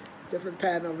there, different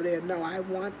pattern over there. No, I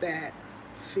want that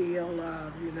feel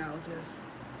of, you know, just,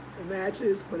 it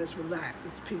matches, but it's relaxed,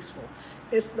 it's peaceful.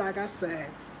 It's like I said,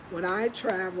 when I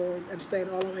traveled and stayed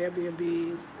all on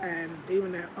Airbnbs, and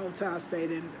even that hotel I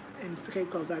stayed in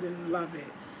Cape Coast, I didn't love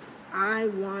it. I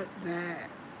want that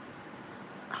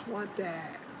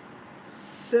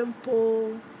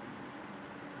simple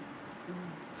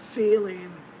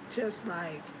feeling, just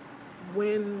like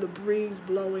wind, the breeze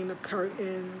blowing the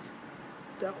curtains,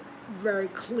 the very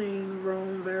clean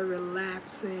room, very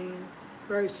relaxing,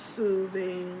 very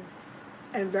soothing,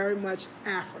 and very much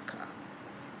Africa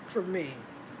for me.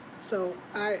 So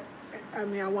I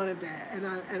mean, I wanted that, and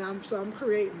I'm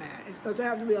creating that. It doesn't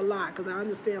have to be a lot because I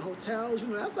understand hotels. You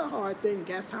know, that's a hard thing.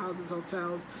 Guest houses,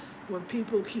 hotels. When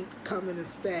people keep coming and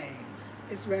staying,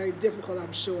 it's very difficult,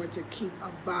 I'm sure, to keep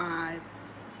a vibe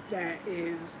that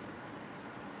is,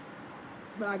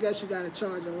 but I guess you got to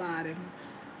charge a lot, and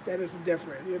that is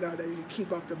different, you know, that you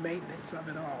keep up the maintenance of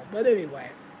it all. But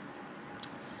anyway,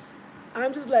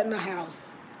 I'm just letting the house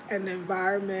and the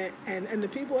environment, and the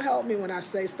people help me when I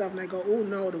say stuff, and they go, oh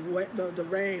no, the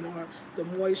rain, or the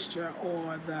moisture,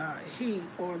 or the heat,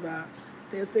 or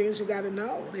there's things you got to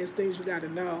know. There's things you got to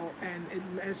know, and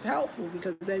it's helpful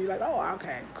because then you're like, oh,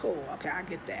 okay, cool, okay, I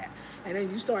get that. And then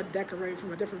you start decorating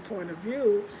from a different point of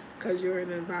view because you're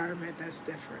in an environment that's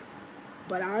different.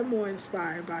 But I'm more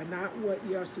inspired by not what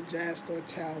you suggest or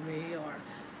tell me,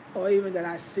 or even that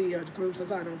I see, or groups.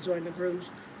 That's why I don't join the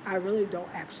groups. I really don't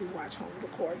actually watch home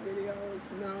decor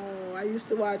videos. No, I used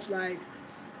to watch, like,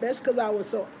 that's because I was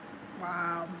so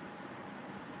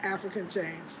African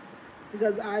change.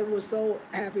 Because I was so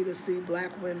happy to see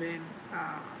black women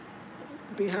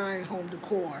behind home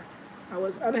decor. I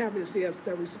was unhappy to see us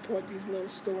that we support these little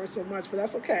stores so much, but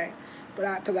that's okay.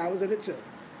 But because I was in it too.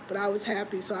 But I was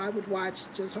happy, so I would watch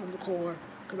just home decor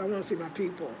because I want to see my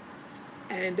people.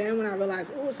 And then when I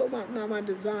realized, oh, it's not my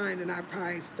design, and I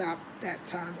probably stopped that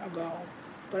time ago.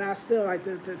 But I still, like,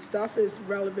 the stuff is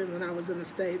relevant when I was in the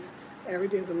States.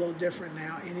 Everything's a little different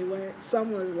now anyway.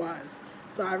 Somewhere it was.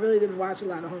 So I really didn't watch a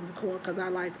lot of home decor because I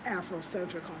liked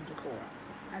Afrocentric home decor.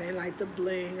 I didn't like the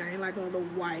bling. I didn't like all the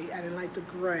white. I didn't like the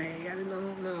gray. I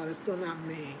don't know. That's still not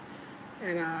me.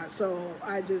 And so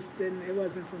I just didn't, it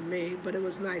wasn't for me, but it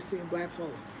was nice seeing black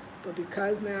folks. But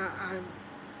because now I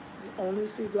only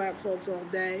see black folks all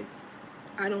day,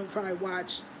 I don't probably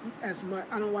watch as much.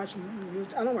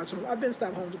 I've been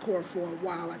stopped home decor for a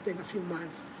while, I think a few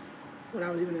months when I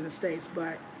was even in the States,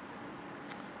 but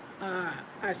I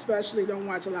especially don't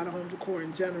watch a lot of home decor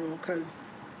in general because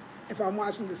if I'm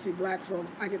watching to see black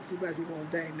folks, I get to see black people all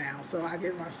day now, so I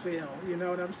get my fill, you know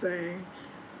what I'm saying?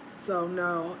 So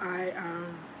no, I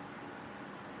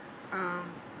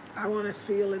want to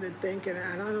feel it and think it,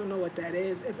 and I don't know what that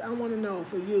is. If I want to know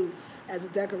for you as a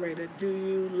decorator, do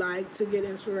you like to get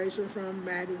inspiration from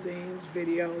magazines,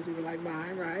 videos, even like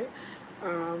mine, right?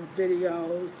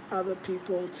 Videos, other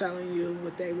people telling you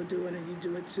what they were doing and you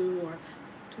do it too, or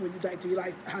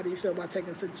how do you feel about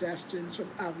taking suggestions from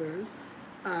others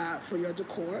for your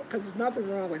decor? Because there's nothing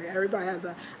wrong with it. Everybody has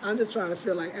I'm just trying to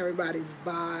feel like everybody's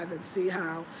vibe and see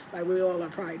how, like, we all are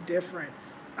probably different.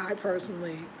 I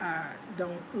personally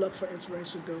don't look for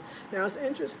inspiration through. Now, it's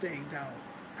interesting, though.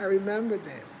 I remember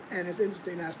this, and it's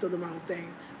interesting that I still do my own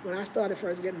thing. When I started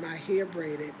first getting my hair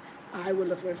braided, I would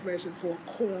look for information for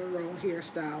cornrow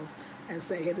hairstyles and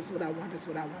say, hey, this is what I want, this is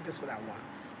what I want, this is what I want.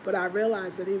 But I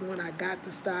realized that even when I got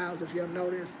the styles, if you'll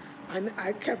notice,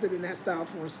 I kept it in that style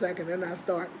for a second, and I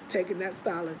start taking that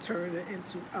style and turning it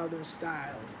into other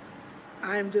styles.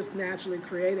 I am just naturally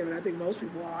creative, and I think most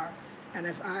people are. And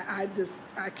if I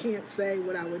can't say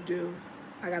what I would do.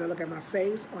 I got to look at my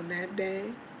face on that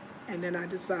day, and then I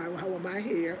decide what my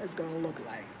hair is going to look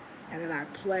like. And then I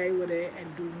play with it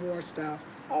and do more stuff.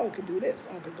 Oh, it could do this.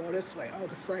 Oh, it could go this way. Oh,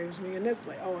 it frames me in this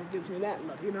way. Oh, it gives me that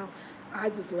look. You know, I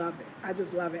just love it. I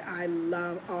just love it. I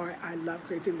love art. I love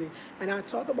creativity. And I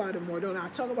talk about it more, don't I? I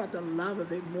talk about the love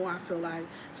of it more, I feel like,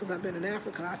 since I've been in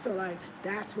Africa. I feel like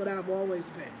that's what I've always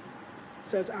been.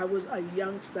 Since I was a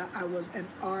youngster, I was an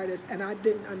artist, and I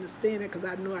didn't understand it because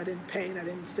I knew I didn't paint, I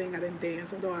didn't sing, I didn't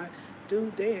dance, although I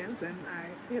do dance, and I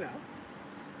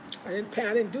didn't paint,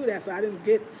 I didn't do that, so I didn't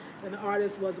get an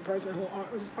artist was a person who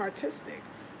was artistic,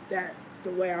 that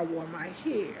the way I wore my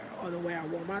hair, or the way I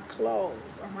wore my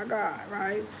clothes, oh my God,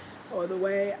 right? Or the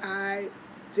way I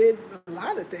did a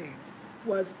lot of things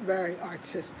was very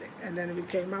artistic. And then it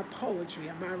became my poetry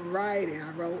and my writing.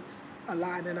 I wrote a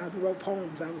lot, and I wrote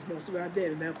poems. That was most of what I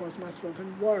did. And then, of course, my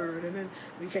spoken word. And then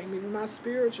it became even my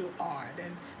spiritual art,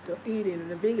 and the eating, and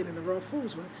the vegan, and the raw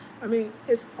foods. I mean,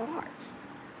 it's art.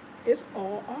 It's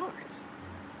all art.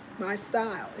 My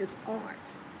style, it's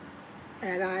art.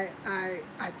 And I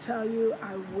tell you,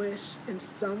 I wish in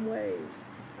some ways,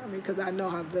 I mean, because I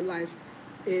know how good life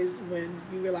is when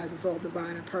you realize it's all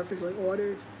divine and perfectly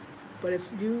ordered. But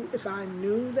if I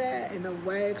knew that in a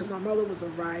way, because my mother was a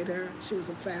writer, she was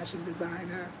a fashion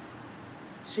designer,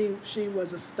 she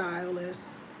was a stylist,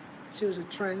 she was a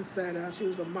trendsetter, she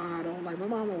was a model. Like, my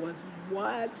mama was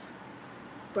what?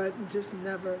 But just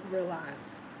never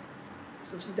realized.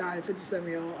 So she died at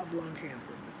 57-year-old of lung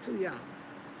cancer. It's too young.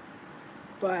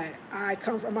 But I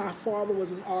come from, my father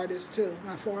was an artist too.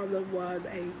 My father was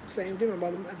same thing. My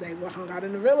mother, they were hung out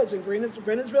in the village, in Greenwich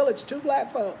Village, 2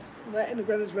 black folks in the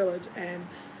Greenwich Village. And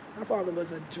my father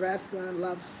was a dresser,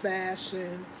 loved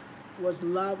fashion,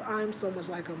 I'm so much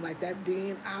like him, like that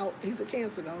being out. He's a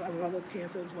Cancer though, my mother's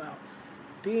Cancer as well.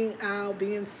 Being out,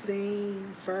 being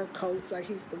seen, fur coats, like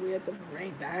he used to wear the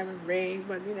diamond rings,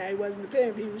 but he wasn't a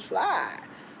pimp, he was fly.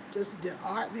 Just the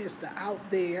artist, the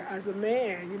out there as a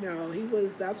man,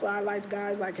 that's why I liked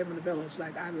guys like him in the village.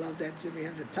 Like, I love that Jimi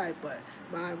Hendrix type, but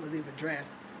mine was even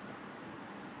dressed.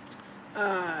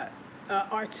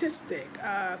 Artistic,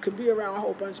 could be around a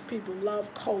whole bunch of people, love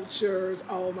cultures.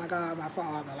 Oh my God, my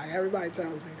father, like everybody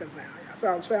tells me, because now I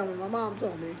found his family, my mom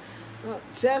told me,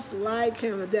 just like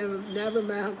him, and then never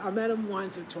met him. I met him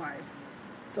once or twice.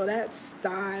 So that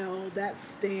style, that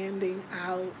standing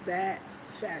out, that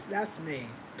fashion, that's me.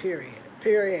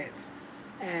 Period.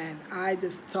 And I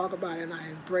just talk about it, and I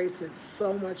embrace it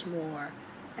so much more,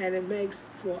 and it makes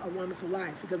for a wonderful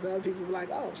life, because other people are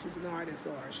like, oh, she's an artist,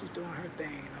 or she's doing her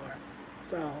thing, or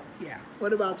so yeah.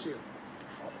 What about you?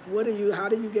 How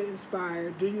do you get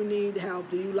inspired? Do you need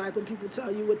help? Do you like when people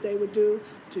tell you what they would do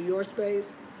to your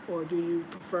space, or do you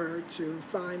prefer to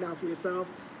find out for yourself?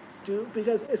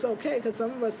 Because it's okay, because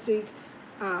some of us seek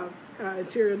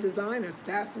interior designers.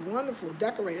 That's wonderful.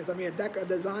 Decorators. I mean, a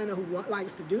designer who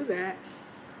likes to do that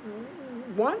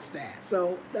wants that.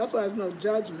 So that's why there's no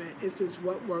judgment. It's just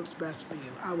what works best for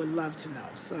you. I would love to know.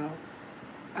 So,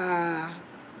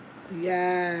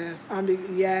 yes.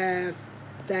 Yes.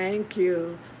 Thank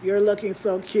you. You're looking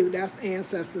so cute. That's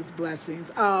ancestors'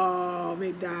 blessings. Oh,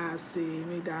 me die see,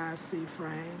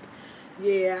 Frank.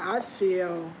 Yeah, I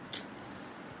feel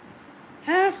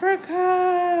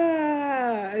Africa.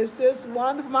 It's just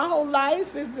wonderful. My whole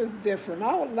life is just different. My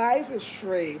whole life is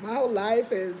free. My whole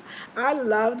life is, I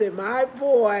loved it. My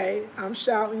boy, I'm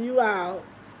shouting you out.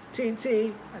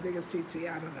 TT, I think it's TT,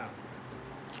 I don't know.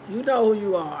 You know who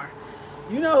you are.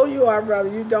 You know who you are, brother.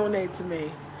 You donate to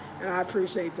me. And I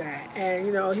appreciate that. And,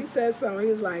 he said something.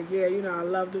 He was like, yeah, I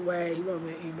love the way, he wrote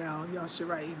me an email. Y'all should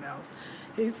write emails.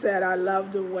 He said, I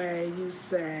love the way you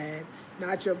said,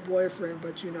 not your boyfriend,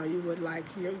 but, you would like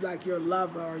your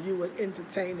lover, or you would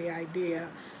entertain the idea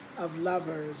of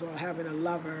lovers or having a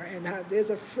lover. And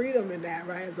there's a freedom in that,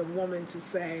 right, as a woman to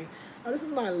say, oh, this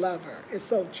is my lover. It's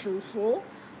so truthful.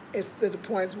 It's to the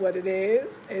point what it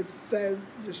is. It says,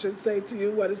 it should say to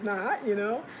you what it's not,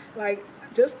 like,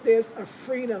 just there's a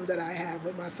freedom that I have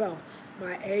with myself.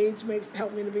 My age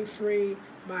helped me to be free.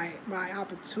 My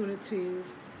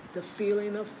opportunities, the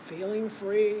feeling of feeling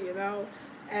free,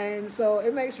 And so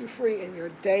it makes you free in your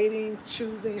dating,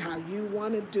 choosing how you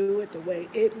want to do it, the way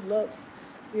it looks.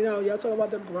 You know, y'all talk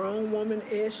about the grown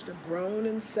woman-ish, the grown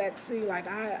and sexy. Like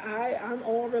I'm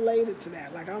all related to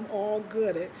that. Like I'm all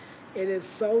good. It is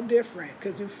so different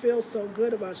because you feel so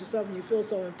good about yourself and you feel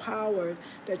so empowered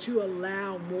that you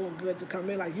allow more good to come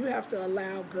in. Like you have to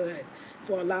allow good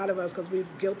for a lot of us because we've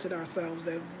guilted ourselves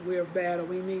that we're bad or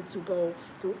we need to go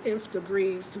through nth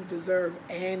degrees to deserve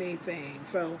anything.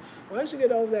 So once you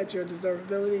get over that, your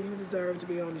deservability, you deserve to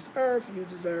be on this earth, you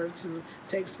deserve to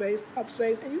take space, up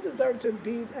space, and you deserve to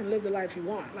be and live the life you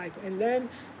want. Like, and then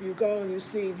you go and you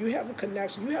see, you have a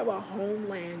connection, you have a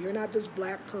homeland. You're not this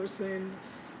black person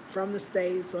from the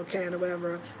States or Canada,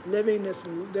 whatever, living this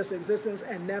existence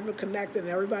and never connected. And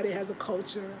everybody has a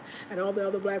culture, and all the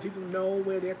other black people know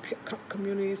where their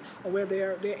communities or where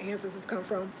their ancestors come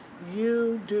from.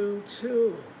 You do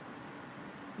too.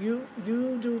 You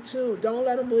do too. Don't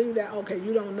let them believe that, okay,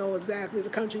 you don't know exactly the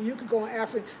country. You could go on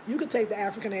African, you could take the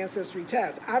African ancestry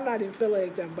test. I'm not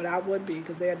affiliated them, but I would be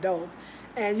because they're dope.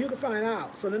 And you can find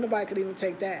out. So then nobody could even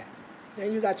take that.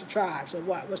 Then you got your tribe. So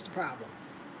what? What's the problem?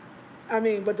 I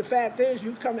mean, but the fact is,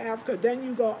 you come to Africa, then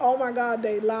you go, oh my God,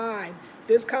 they lied.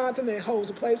 This continent holds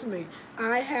a place for me.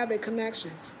 I have a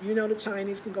connection. You know the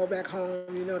Chinese can go back home.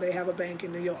 You know they have a bank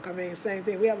in New York. I mean, same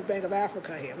thing. We have a Bank of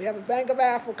Africa here. We have a Bank of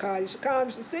Africa. You should come.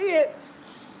 You should see it.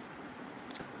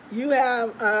 You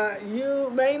have,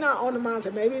 you may not own the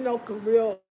mountain, maybe no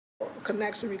real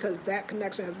connection because that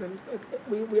connection has been,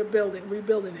 we're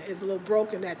rebuilding it. It's a little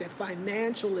broken that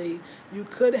financially you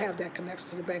could have that connection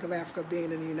to the Bank of Africa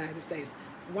being in the United States.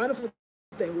 Wonderful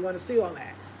thing. We want to see all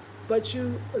that. But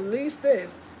you at least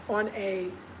this on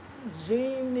a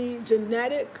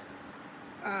genetic,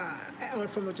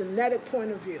 from a genetic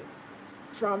point of view,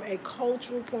 from a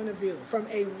cultural point of view, from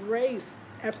a race,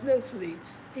 ethnicity,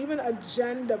 even a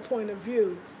gender point of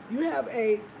view, you have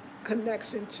a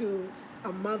connection to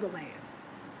a motherland.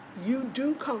 You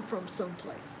do come from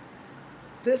someplace.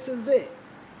 This is it.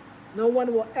 No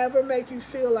one will ever make you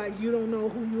feel like you don't know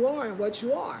who you are and what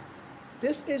you are.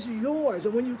 This is yours.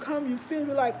 And when you come, you feel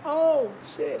you're like, oh,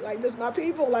 shit, like this is my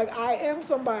people. Like I am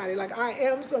somebody. Like I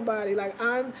am somebody. Like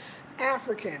I'm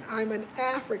African. I'm an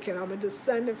African. I'm a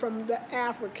descendant from the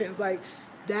Africans. Like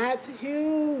that's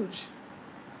huge.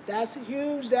 That's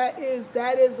huge. That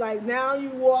is like now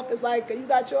you walk, it's like you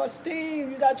got your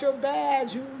esteem, you got your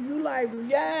badge, you like,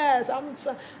 yes,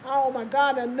 oh my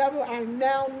God, I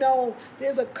now know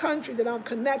there's a country that I'm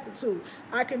connected to.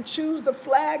 I can choose the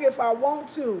flag if I want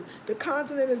to. The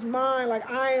continent is mine. Like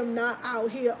I am not out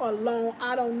here alone.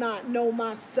 I do not know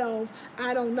myself.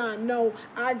 I do not know.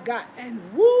 And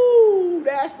woo,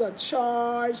 that's a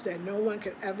charge that no one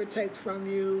can ever take from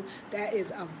you. That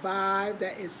is a vibe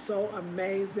that is so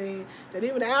amazing that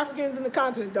even the Africans in the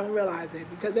continent don't realize it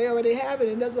because they already have it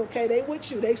and that's okay. They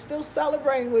with you. They still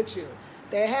celebrating with you.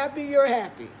 They're happy you're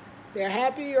happy. They're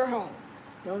happy you're home.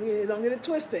 Don't get it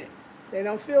twisted. They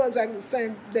don't feel exactly the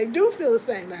same. They do feel the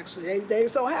same, actually. They're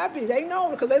so happy. They know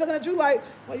because they're looking at you like,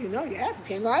 well, you know you're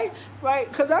African, right? Right?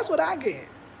 Because that's what I get.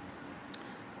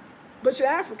 But you're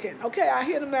African. Okay, I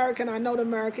hear the American. I know the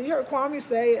American. You heard Kwame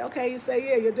say, okay, you say,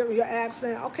 yeah, you're different. Your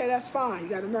accent, okay, that's fine. You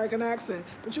got an American accent.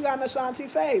 But you got an Ashanti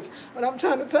face. What I'm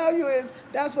trying to tell you is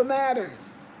that's what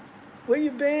matters. Where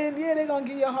you been? Yeah, they're going to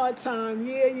give you a hard time.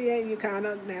 Yeah, you kind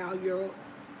of, now you're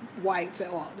white.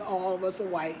 All of us are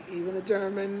white. Even the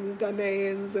German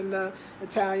Ghanaians and the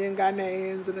Italian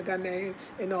Ghanaians and the Ghanaians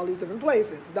in all these different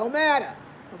places. It don't matter.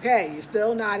 Okay, you're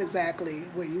still not exactly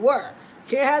where you were.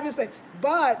 You can't have this thing.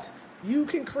 But you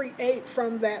can create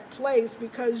from that place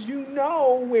because you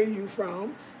know where you're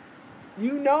from.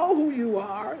 You know who you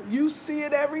are. You see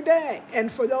it every day.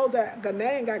 And for those that got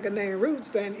Ghanaian roots,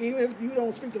 then even if you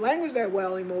don't speak the language that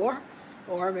well anymore,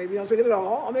 or maybe you don't speak it at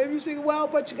all, or maybe you speak it well,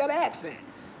 but you got an accent,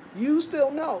 you still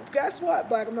know. Guess what,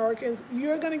 Black Americans?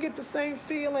 You're going to get the same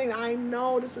feeling. I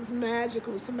know this is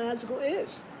magical. It's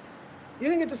magical-ish. You're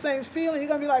going to get the same feeling. You're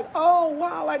going to be like, oh,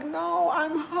 wow, like, no,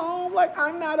 I'm home. Like,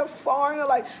 I'm not a foreigner.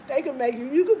 Like, they can make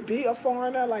you could be a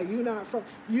foreigner. Like, you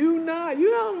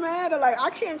don't matter. Like, I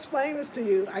can't explain this to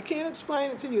you. I can't explain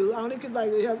it to you. I only can,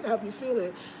 like, help you feel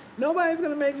it. Nobody's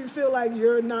going to make you feel like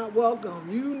you're not welcome.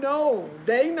 You know.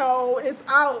 They know. It's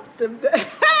out.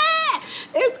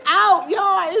 It's out,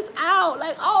 y'all. It's out.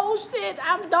 Like, oh, shit,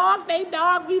 I'm dark. They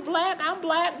dark. We black. I'm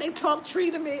black. They talk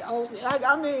tree to me. Oh, like,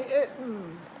 I mean,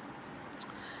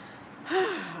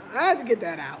 I had to get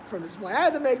that out from this point. I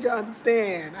had to make you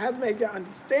understand. I had to make you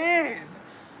understand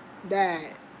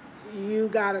that you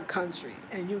got a country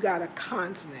and you got a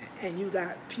continent and you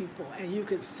got people and you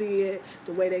can see it,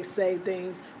 the way they say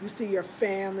things. You see your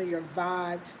family, your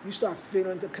vibe. You start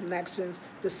feeling the connections,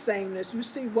 the sameness. You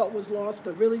see what was lost,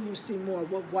 but really you see more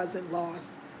what wasn't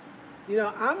lost. You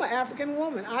know, I'm an African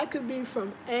woman. I could be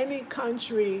from any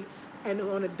country, and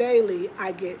on a daily,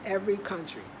 I get every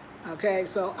country. Okay,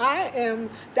 so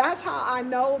that's how I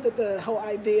know that the whole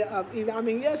idea of even, I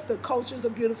mean, yes, the cultures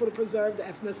are beautiful to preserve, the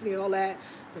ethnicity, all that,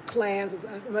 the clans,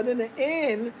 but in the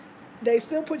end, they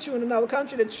still put you in another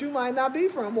country that you might not be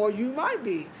from, or you might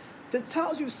be. That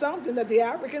tells you something that the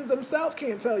Africans themselves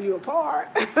can't tell you apart.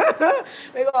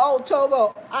 They go, oh,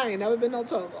 Togo. I ain't never been no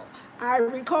Togo.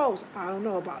 Ivory Coast. I don't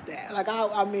know about that. Like,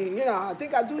 I mean, you know, I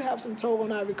think I do have some Togo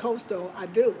and Ivory Coast, though. I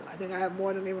do. I think I have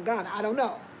more than even Ghana. I don't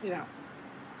know, you know.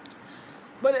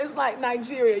 But it's like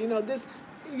Nigeria, you know, this,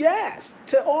 yes,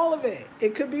 to all of it.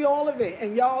 It could be all of it.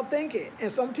 And y'all think it.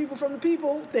 And some people from the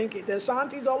people think it. The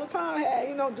Ashantis all the time had,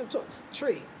 you know, the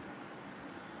tree.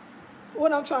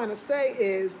 What I'm trying to say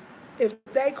is, if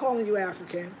they calling you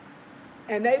African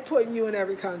and they putting you in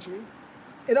every country,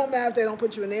 it don't matter if they don't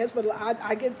put you in theirs, but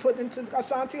I get put into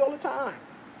Ashanti all the time.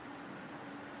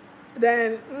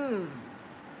 Then,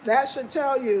 that should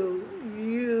tell you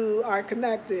you are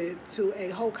connected to a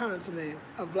whole continent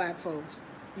of black folks.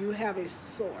 You have a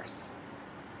source.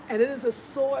 And it is a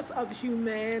source of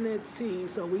humanity,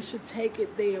 so we should take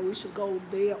it there. We should go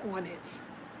there on it.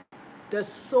 The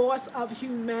source of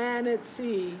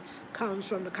humanity comes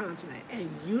from the continent. And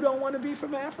you don't want to be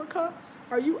from Africa?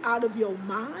 Are you out of your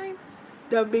mind?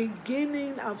 The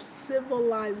beginning of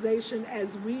civilization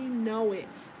as we know it.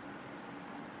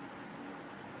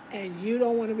 And you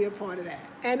don't want to be a part of that.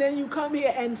 And then you come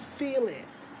here and feel it.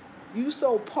 You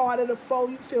so part of the foe.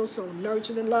 You feel so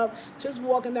nurtured and loved. Just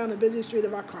walking down the busy street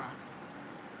of Accra.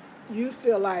 You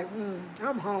feel like,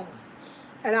 I'm home.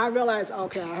 And I realized,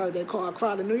 okay, I heard they call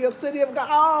Accra the New York City of God.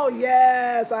 Oh,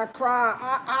 yes, Accra.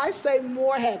 I say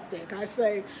more hectic. I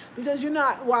say, because you're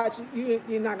not watching,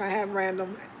 you're not going to have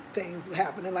random things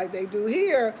happening like they do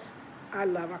here. I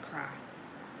love Accra.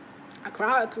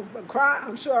 Accra,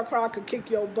 I'm sure Accra could kick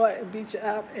your butt and beat you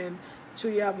up and chew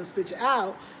you up and spit you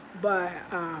out, but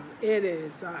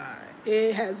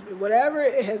it has, whatever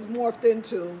it has morphed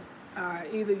into,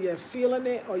 either you're feeling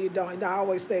it or you don't. And I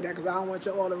always say that because I don't want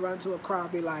you all to run to Accra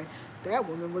and be like, that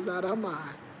woman was out of her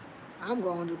mind. I'm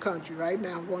going to the country right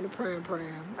now. I'm going to Pram.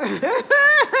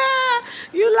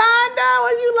 Yolanda,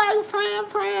 what you like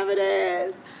Pram it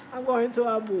is? I'm going to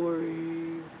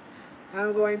Aburi.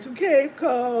 I'm going to Cape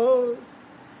Coast,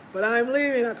 but I'm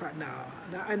leaving Accra. No.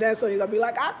 And that's so you're going to be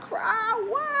like, Accra,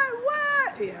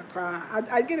 what? Yeah, Accra.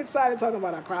 I get excited talking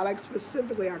about Accra, like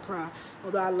specifically Accra,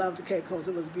 although I love the Cape Coast.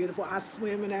 It was beautiful. I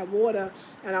swim in that water,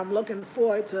 and I'm looking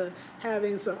forward to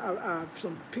having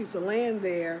some piece of land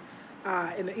there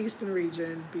in the eastern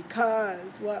region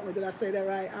because, what did I say that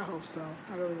right? I hope so.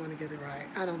 I really want to get it right.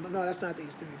 I don't know. No, that's not the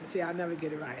eastern region. See, I never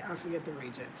get it right. I forget the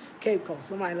region. Cape Coast.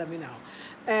 Somebody let me know.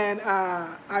 And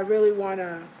I really want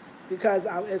to, because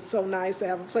it's so nice to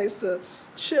have a place to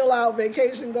chill out,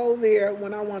 vacation, go there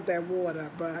when I want that water.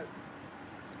 But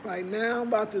right now,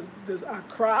 about this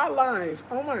Accra life.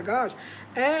 Oh my gosh.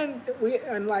 And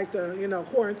like the,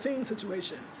 quarantine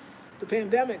situation. The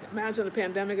pandemic. Imagine the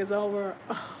pandemic is over.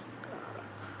 Oh,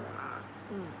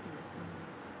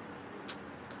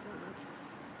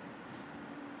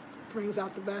 brings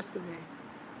out the best of me.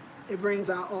 It brings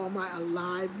out all my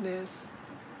aliveness,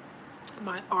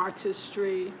 my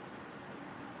artistry.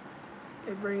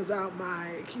 It brings out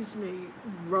it keeps me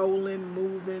rolling,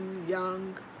 moving,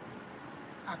 young.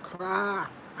 Accra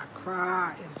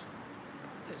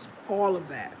is all of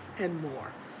that and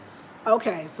more.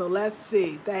 Okay, so let's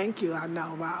see. Thank you. I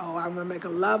know I'm gonna make a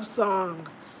love song.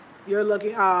 You're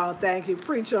looking, oh, thank you.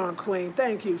 Preach on, Queen.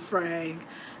 Thank you, Frank.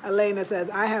 Elena says,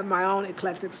 I have my own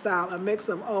eclectic style, a mix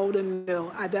of old and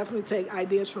new. I definitely take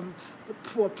ideas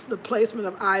for the placement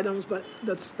of items, but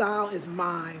the style is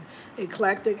mine.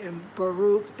 Eclectic and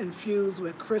Baroque infused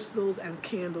with crystals and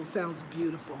candles. Sounds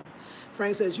beautiful.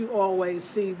 Frank says, you always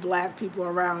see black people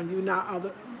around.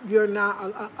 You're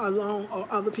not alone or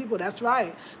other people. That's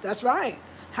right. That's right.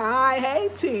 Hi, hey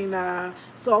Tina.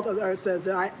 Salt of the Earth says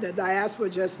that the diaspora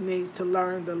just needs to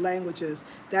learn the languages.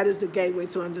 That is the gateway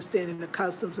to understanding the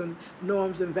customs and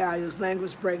norms and values.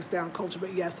 Language breaks down culture,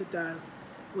 but yes, it does.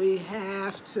 We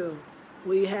have to.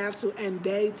 We have to, and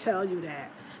they tell you that.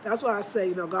 That's why I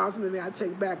say, God from me, I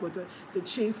take back what the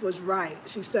chief was right.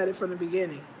 She said it from the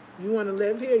beginning. You want to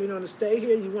live here? You want to stay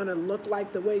here? You want to look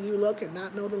like the way you look and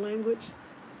not know the language?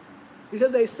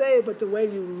 Because they say it, but the way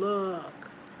you look.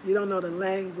 You don't know the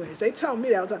language. They tell me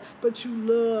that all the time. But you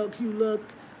look,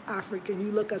 African.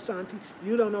 You look Ashanti,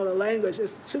 you don't know the language.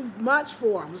 It's too much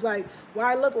for them. It's like,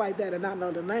 why look like that and not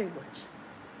know the language?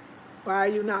 Why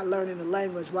are you not learning the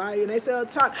language? Why are you? And they say all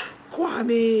the time,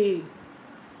 Kwame,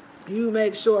 you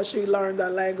make sure she learned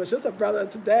that language. There's a brother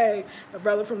today, a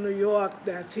brother from New York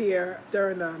that's here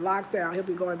during the lockdown. He'll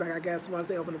be going back, I guess, once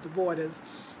they open up the borders.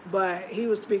 But he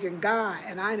was speaking Ga,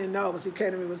 and I didn't know because he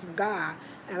came to me with some Ga.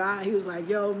 And he was like,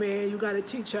 yo, man, you got to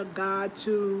teach her Ga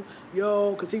too,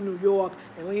 yo, because he New York.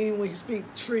 And when he speak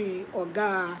tree or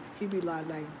Ga, he be like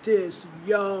this,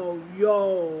 yo,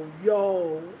 yo,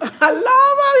 yo. I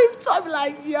love him. He talk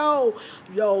like, yo,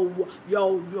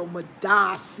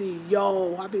 Madasi,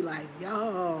 yo. I be like,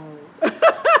 yo,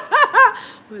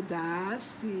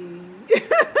 Madasi.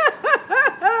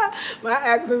 My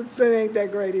accent ain't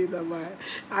that great either, but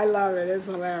I love it. It's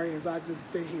hilarious. I just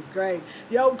think he's great.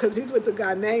 Yo, because he's with the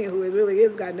Ghanaian who really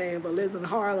is Ghanaian but lives in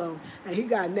Harlem. And he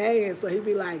Ghanaian, so he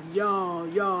be like, yo,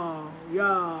 yo,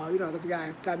 yo. You know, because the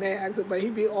guy Ghanaian accent, but he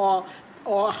be all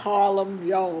Harlem,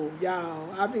 yo, yo.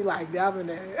 I be like, loving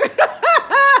it.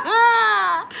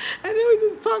 And then we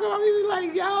just talk about, we be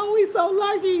like, yo, we so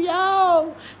lucky,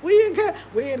 yo. We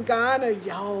in Ghana,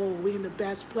 yo. We in the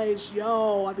best place,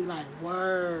 yo. I be like,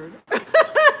 word.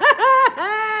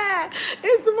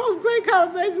 It's the most great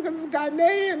conversation because it's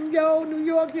Ghanaian, yo, New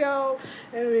York, yo.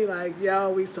 And it be like, yo,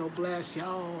 we so blessed,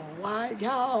 yo. What,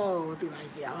 yo? It be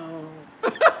like, yo.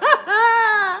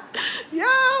 Yo,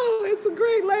 it's a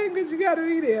great language. You got to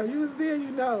be there. If you was there,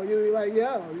 you know. You'll be like,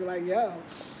 yo. You're like, yo.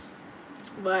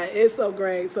 But it's so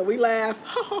great. So we laugh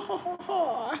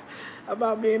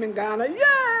about being in Ghana.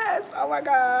 Yes! Oh my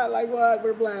God. Like what?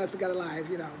 We're blessed. We got a life,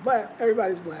 you know. But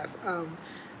everybody's blessed.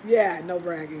 Yeah, no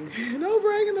bragging. No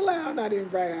bragging allowed. Not even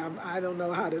bragging. I don't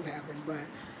know how this happened, but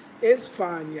it's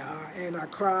fun, y'all. And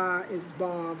Accra is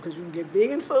bomb because you can get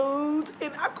vegan foods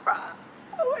in Accra.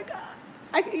 Oh my God.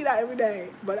 I can eat out every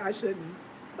day, but I shouldn't.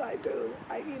 But I do.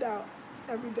 I eat out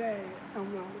every day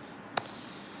almost.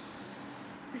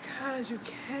 Because you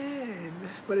can.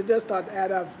 But it does start to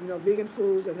add up, you know, vegan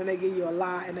foods, and then they give you a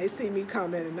lot, and they see me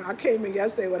coming. And I came in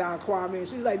yesterday without Kwame, and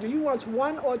she's like, do you want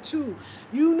one or two?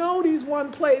 You know these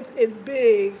one plates is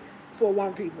big for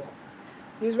one people.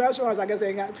 These restaurants, I guess they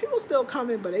ain't got, people still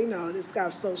coming, but they know it's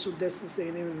got social distancing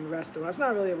even in the restaurant. It's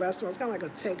not really a restaurant. It's kind of like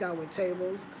a takeout with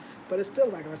tables, but it's still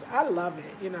like a restaurant. I love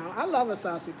it, you know. I love a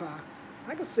saucy pie.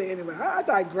 I can say anyway. I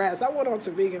digress. I went on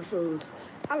to vegan foods.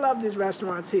 I love these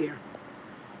restaurants here.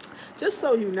 Just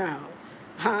so you know.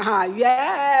 Haha,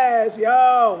 yes,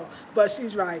 yo. But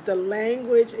she's right. The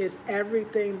language is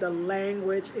everything. The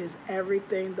language is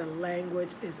everything. The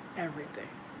language is everything.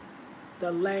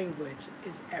 The language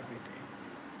is everything.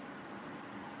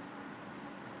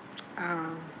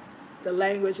 The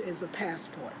language is a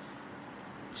passport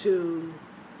to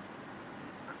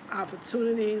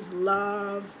opportunities,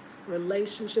 love,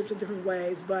 relationships in different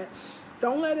ways, but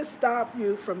don't let it stop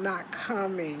you from not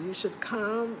coming. You should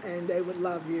come and they would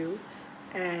love you.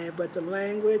 But the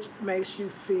language makes you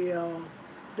feel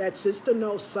that just to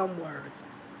know some words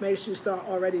makes you start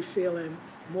already feeling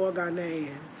more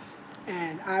Ghanaian.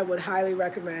 And I would highly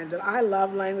recommend it. I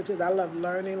love languages. I love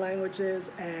learning languages,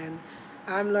 and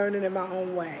I'm learning in my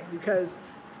own way because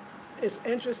it's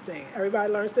interesting.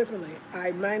 Everybody learns differently.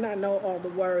 I might not know all the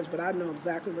words, but I know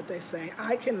exactly what they're saying.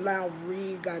 I can now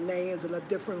read Ghanaians in a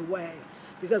different way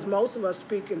because most of us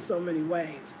speak in so many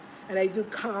ways. And they do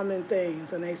common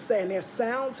things, and they say, and their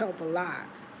sounds help a lot.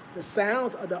 The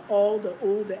sounds are the o, the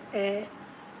u, the eh,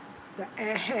 the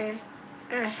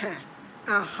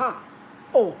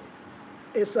oh.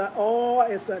 It's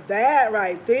a that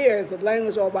right there is a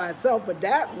language all by itself, but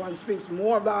that one speaks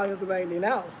more volumes than anything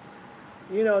else.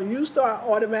 You know, you start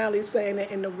automatically saying it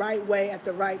in the right way at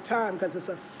the right time because it's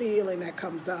a feeling that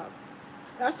comes up.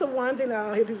 That's the one thing that I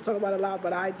don't hear people talk about a lot,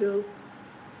 but I do.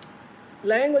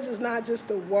 Language is not just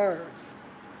the words.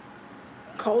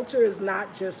 Culture is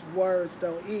not just words,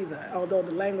 though, either, although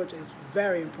the language is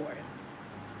very important.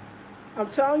 I'm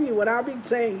telling you, when I be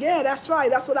saying, yeah, that's right,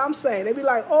 that's what I'm saying, they be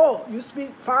like, oh, you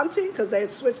speak Fanti? Because they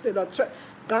switched it, or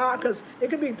because it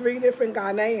could be 3 different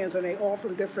Ghanaians, and they all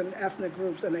from different ethnic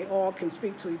groups, and they all can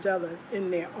speak to each other in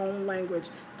their own language.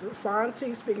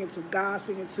 Fanti speaking to Ga,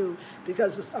 speaking to,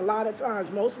 because just a lot of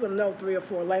times, most of them know 3 or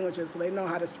 4 languages, so they know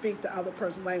how to speak the other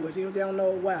person's language, even if they don't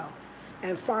know it well.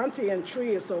 And Fanti and Tree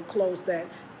is so close that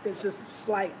it's just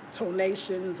slight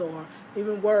tonations or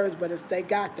even words, but they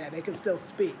got that. They can still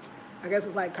speak. I guess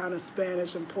it's like kind of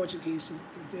Spanish and Portuguese.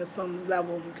 There's some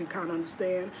level you can kind of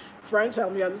understand. French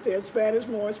helped me understand Spanish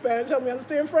more, and Spanish helped me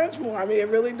understand French more. I mean, it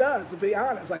really does, to be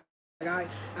honest. Like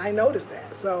I noticed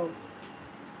that. So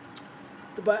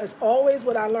But it's always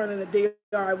what I learned in the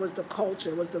DR was the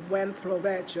culture, was the when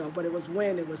provecho, but it was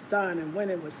when it was done and when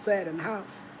it was said and how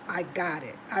I got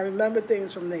it. I remember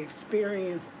things from the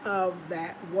experience of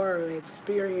that word, the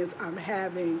experience I'm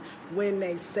having when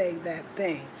they say that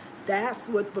thing. That's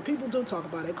what, but people do talk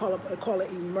about it. They call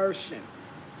it immersion.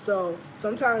 So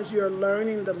sometimes you're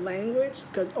learning the language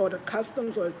or the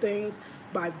customs or things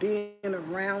by being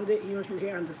around it, even if you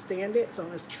can't understand it. So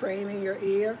it's training your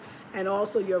ear, and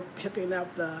also you're picking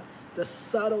up the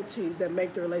subtleties that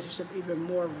make the relationship even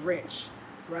more rich,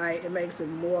 right? It makes it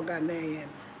more Ghanaian,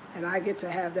 and I get to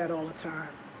have that all the time.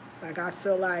 Like I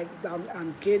feel like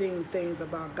I'm getting things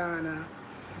about Ghana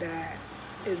that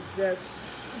is just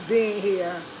being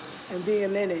here and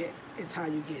being in it is how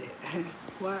you get it.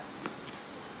 What?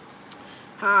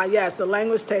 Yes, the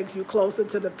language takes you closer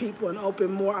to the people and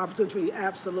open more opportunity.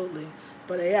 Absolutely.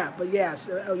 But yes,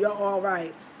 you're all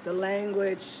right. The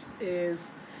language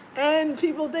is, and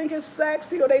people think it's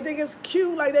sexy or they think it's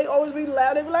cute. Like they always be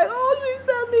loud. They be like, "Oh, she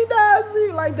sent me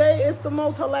Daisy." Like it's the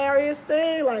most hilarious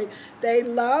thing. Like they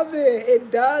love it. It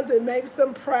does. It makes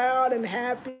them proud and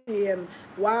happy and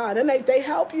wow. And then they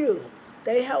help you.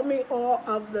 They help me all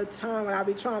of the time. And I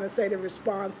be trying to say the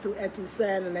response to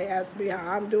Etisen, and they ask me how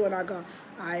I'm doing. I go,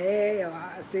 or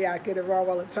I see I get it wrong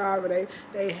all the time. But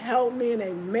they help me and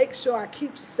they make sure I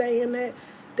keep saying it.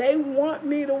 They want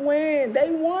me to win. They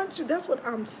want you. That's what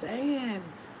I'm saying.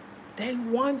 They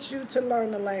want you to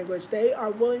learn the language. They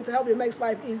are willing to help you. It makes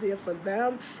life easier for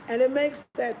them, and it makes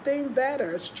that thing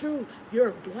better. It's true.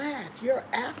 You're black. You're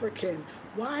African.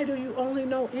 Why do you only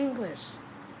know English?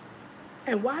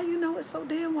 And why you know it so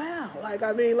damn well? Like,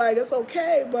 I mean, like, it's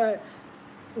okay, but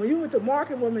when you with the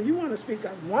market woman, you want to speak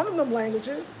one of them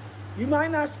languages. You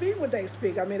might not speak what they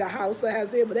speak. I mean, the Hausa has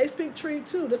there, but they speak Tree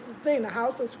too. That's the thing. The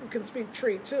Hausa can speak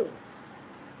Tree too.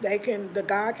 The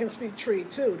guy can speak Tree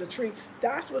too. The Tree,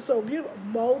 that's what's so beautiful.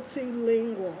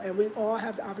 Multilingual, and we all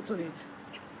have the opportunity.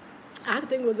 I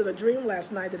think it was in a dream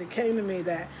last night that it came to me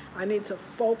that I need to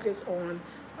focus on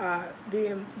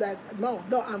being that,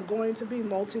 I'm going to be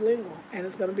multilingual, and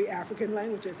it's going to be African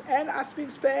languages. And I speak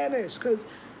Spanish because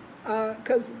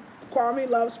Kwame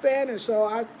loves Spanish, so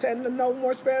I tend to know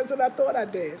more Spanish than I thought I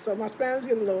did. So my Spanish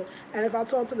get a little, and if I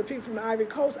talk to the people from the Ivory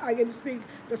Coast, I get to speak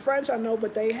the French I know,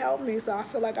 but they help me, so I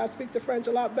feel like I speak the French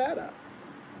a lot better.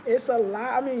 It's a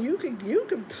lot. I mean, you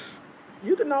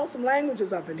could know some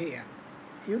languages up in here.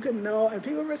 You can know, and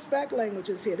people respect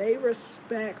languages here. They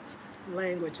respect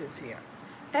languages here.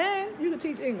 And you can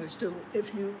teach English too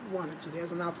if you wanted to.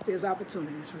 There's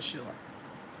opportunities for sure.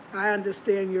 I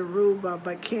understand Yoruba,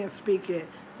 but can't speak it.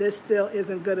 This still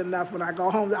isn't good enough when I go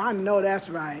home. I know that's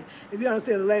right. If you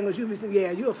understand the language, you'll be saying,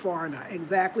 yeah, you're a foreigner.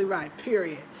 Exactly right,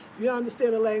 period. If you don't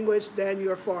understand the language, then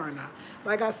you're a foreigner.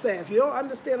 Like I said, if you don't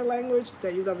understand the language,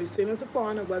 then you're going to be seen as a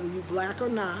foreigner, whether you're black or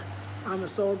not. I'm going to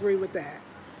so agree with that.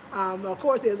 Of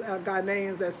course, there's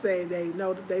Ghanaians that say they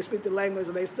know that they speak the language,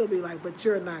 and they still be like, but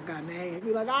you're not Ghanaian.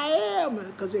 Be like, I am,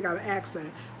 because you got an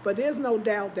accent. But there's no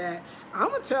doubt that I'm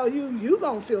going to tell you, you're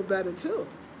going to feel better too.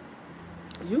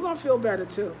 You're going to feel better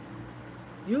too.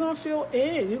 You're going to feel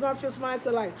in. You're going to feel somebody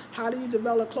say, like, how do you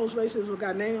develop close relationships with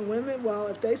Ghanaian women? Well,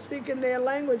 if they speak in their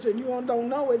language and you don't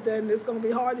know it, then it's going to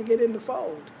be hard to get in the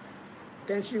fold.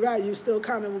 Then she's right. You still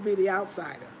kind of will be the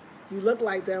outsider. You look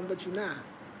like them, but you're not.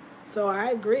 So I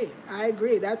agree.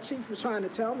 That chief was trying to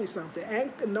tell me something.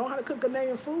 And know how to cook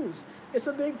Ghanaian foods. It's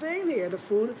a big thing here, the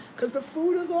food, because the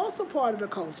food is also part of the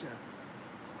culture.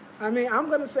 I mean, I'm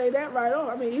going to say that right off.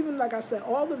 I mean, even like I said,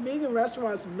 all the vegan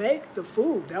restaurants make the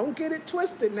food. Don't get it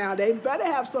twisted now. They better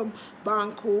have some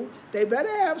banku. They better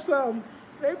have some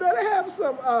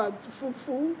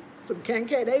fufu, some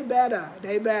kenke. They better.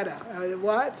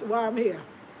 What? Why I'm here?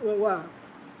 What?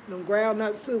 Them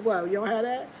groundnut soup, what? You don't have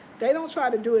that? They don't try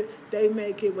to do it. They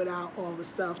make it without all the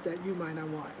stuff that you might not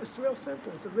want. It's real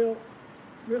simple. It's real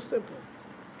simple.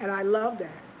 And I love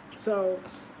that. So,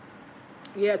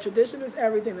 yeah, tradition is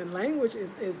everything, and language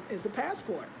is a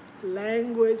passport.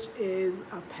 Language is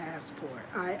a passport.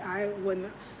 I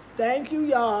wouldn't. Thank you,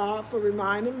 y'all, for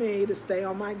reminding me to stay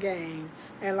on my game.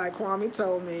 And like Kwame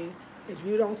told me, if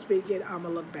you don't speak it, I'm going to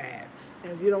look bad.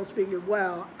 And if you don't speak it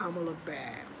well, I'm going to look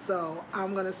bad. So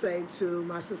I'm going to say to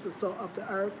my sister so up to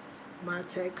earth,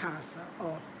 Mate Casa,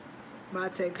 oh.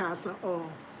 Mate Casa, oh.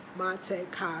 Mate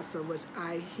Casa, which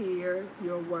I hear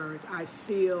your words. I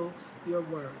feel your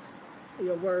words.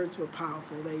 Your words were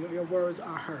powerful. Your words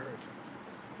are heard.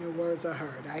 Your words are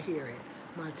heard. I hear it.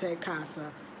 Mate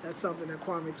Casa, that's something that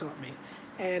Kwame taught me.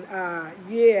 And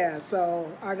yeah,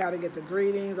 so I got to get the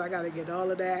greetings. I got to get all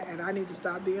of that. And I need to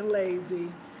stop being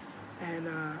lazy. And,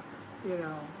 you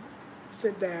know,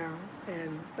 sit down.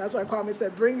 And that's why Kwame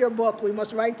said, bring your book. We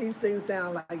must write these things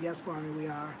down. Like, yes, Kwame, we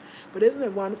are. But isn't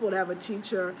it wonderful to have a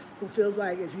teacher who feels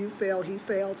like if you fail, he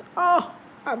failed? Oh,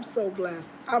 I'm so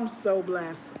blessed. I'm so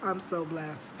blessed. I'm so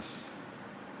blessed.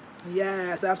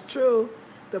 Yes, that's true.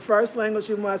 The first language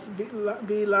you must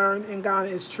be learned in Ghana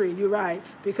is Tree. You're right,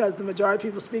 because the majority of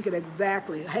people speak it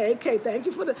exactly. Hey, Kay, thank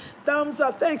you for the thumbs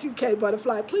up. Thank you, Kay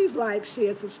Butterfly. Please like,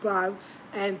 share, subscribe,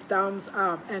 and thumbs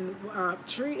up. And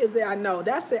Tree is there. I know.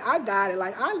 That's it. I got it.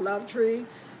 Like, I love Tree.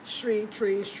 Tree.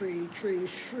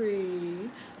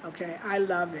 Okay, I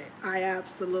love it. I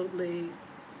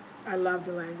love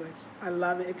the language. I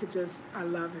love it. I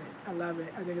love it. I love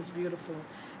it. I think it's beautiful.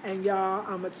 And y'all,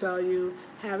 I'm going to tell you,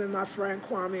 having my friend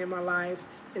Kwame in my life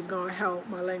is going to help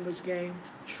my language game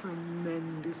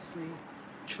tremendously.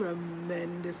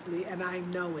 And I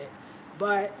know it.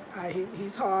 But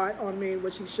he's hard on me,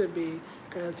 which he should be,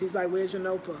 because he's like, where's your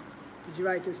notebook? Did you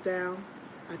write this down?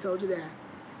 I told you that.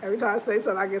 Every time I say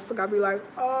something, I get stuck. I'll be like,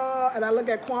 oh, and I look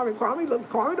at Kwame.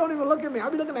 Kwame don't even look at me.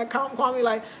 I'll be looking at Kwame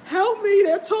like, help me,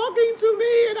 they're talking to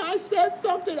me, and I said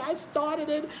something, I started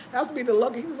it. That's me the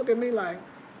look. He's looking at me like,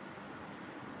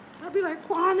 I'll be like,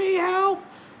 Kwame, help.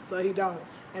 So he don't.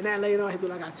 And then later on, he'll be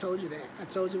like, I told you that. I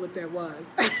told you what that was.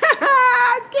 Get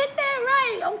that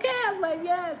right, okay? I was like,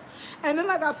 yes. And then,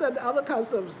 like I said, the other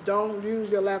customs, don't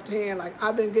use your left hand. Like,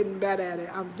 I've been getting better at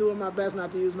it. I'm doing my best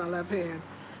not to use my left hand.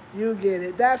 You get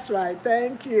it. That's right.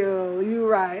 Thank you. You're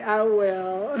right. I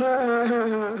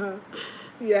will.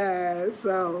 Yeah,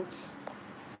 so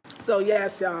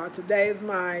yes, y'all. Today is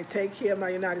my take care of my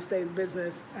United States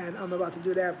business, and I'm about to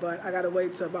do that, but I got to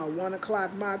wait till about 1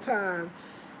 o'clock my time,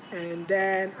 and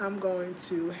then I'm going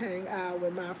to hang out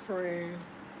with my friend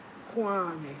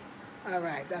Kwame. All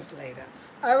right, that's later.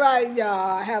 All right,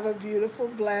 y'all. Have a beautiful,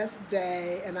 blessed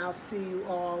day, and I'll see you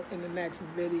all in the next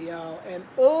video. And,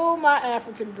 oh, my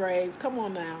African braids. Come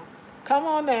on now. Come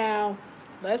on now.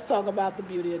 Let's talk about the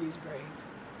beauty of these braids.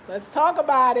 Let's talk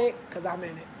about it, because I'm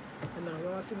in it. I know. You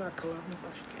want to see my color? Let me know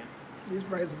if you can. These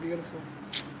braids are beautiful.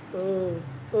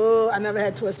 Oh, I never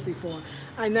had twists before.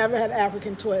 I never had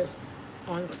African twist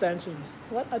on extensions.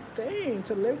 What a thing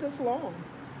to live this long.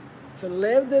 To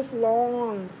live this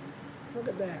long. Look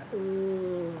at that.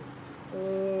 Ooh,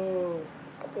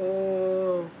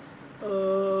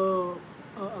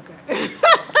 okay.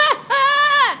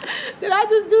 Did I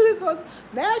just do this on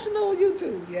national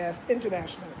YouTube? Yes,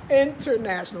 international.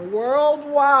 International.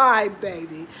 Worldwide,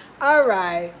 baby. All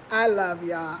right. I love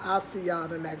y'all. I'll see y'all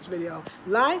in the next video.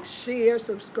 Like, share,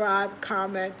 subscribe,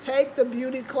 comment. Take the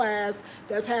beauty class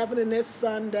that's happening this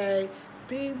Sunday.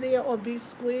 Be there or be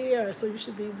square, so you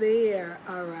should be there.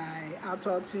 All right. I'll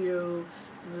talk to you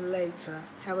later.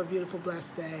 Have a beautiful,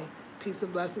 blessed day. Peace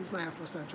and blessings, my Afrocentric.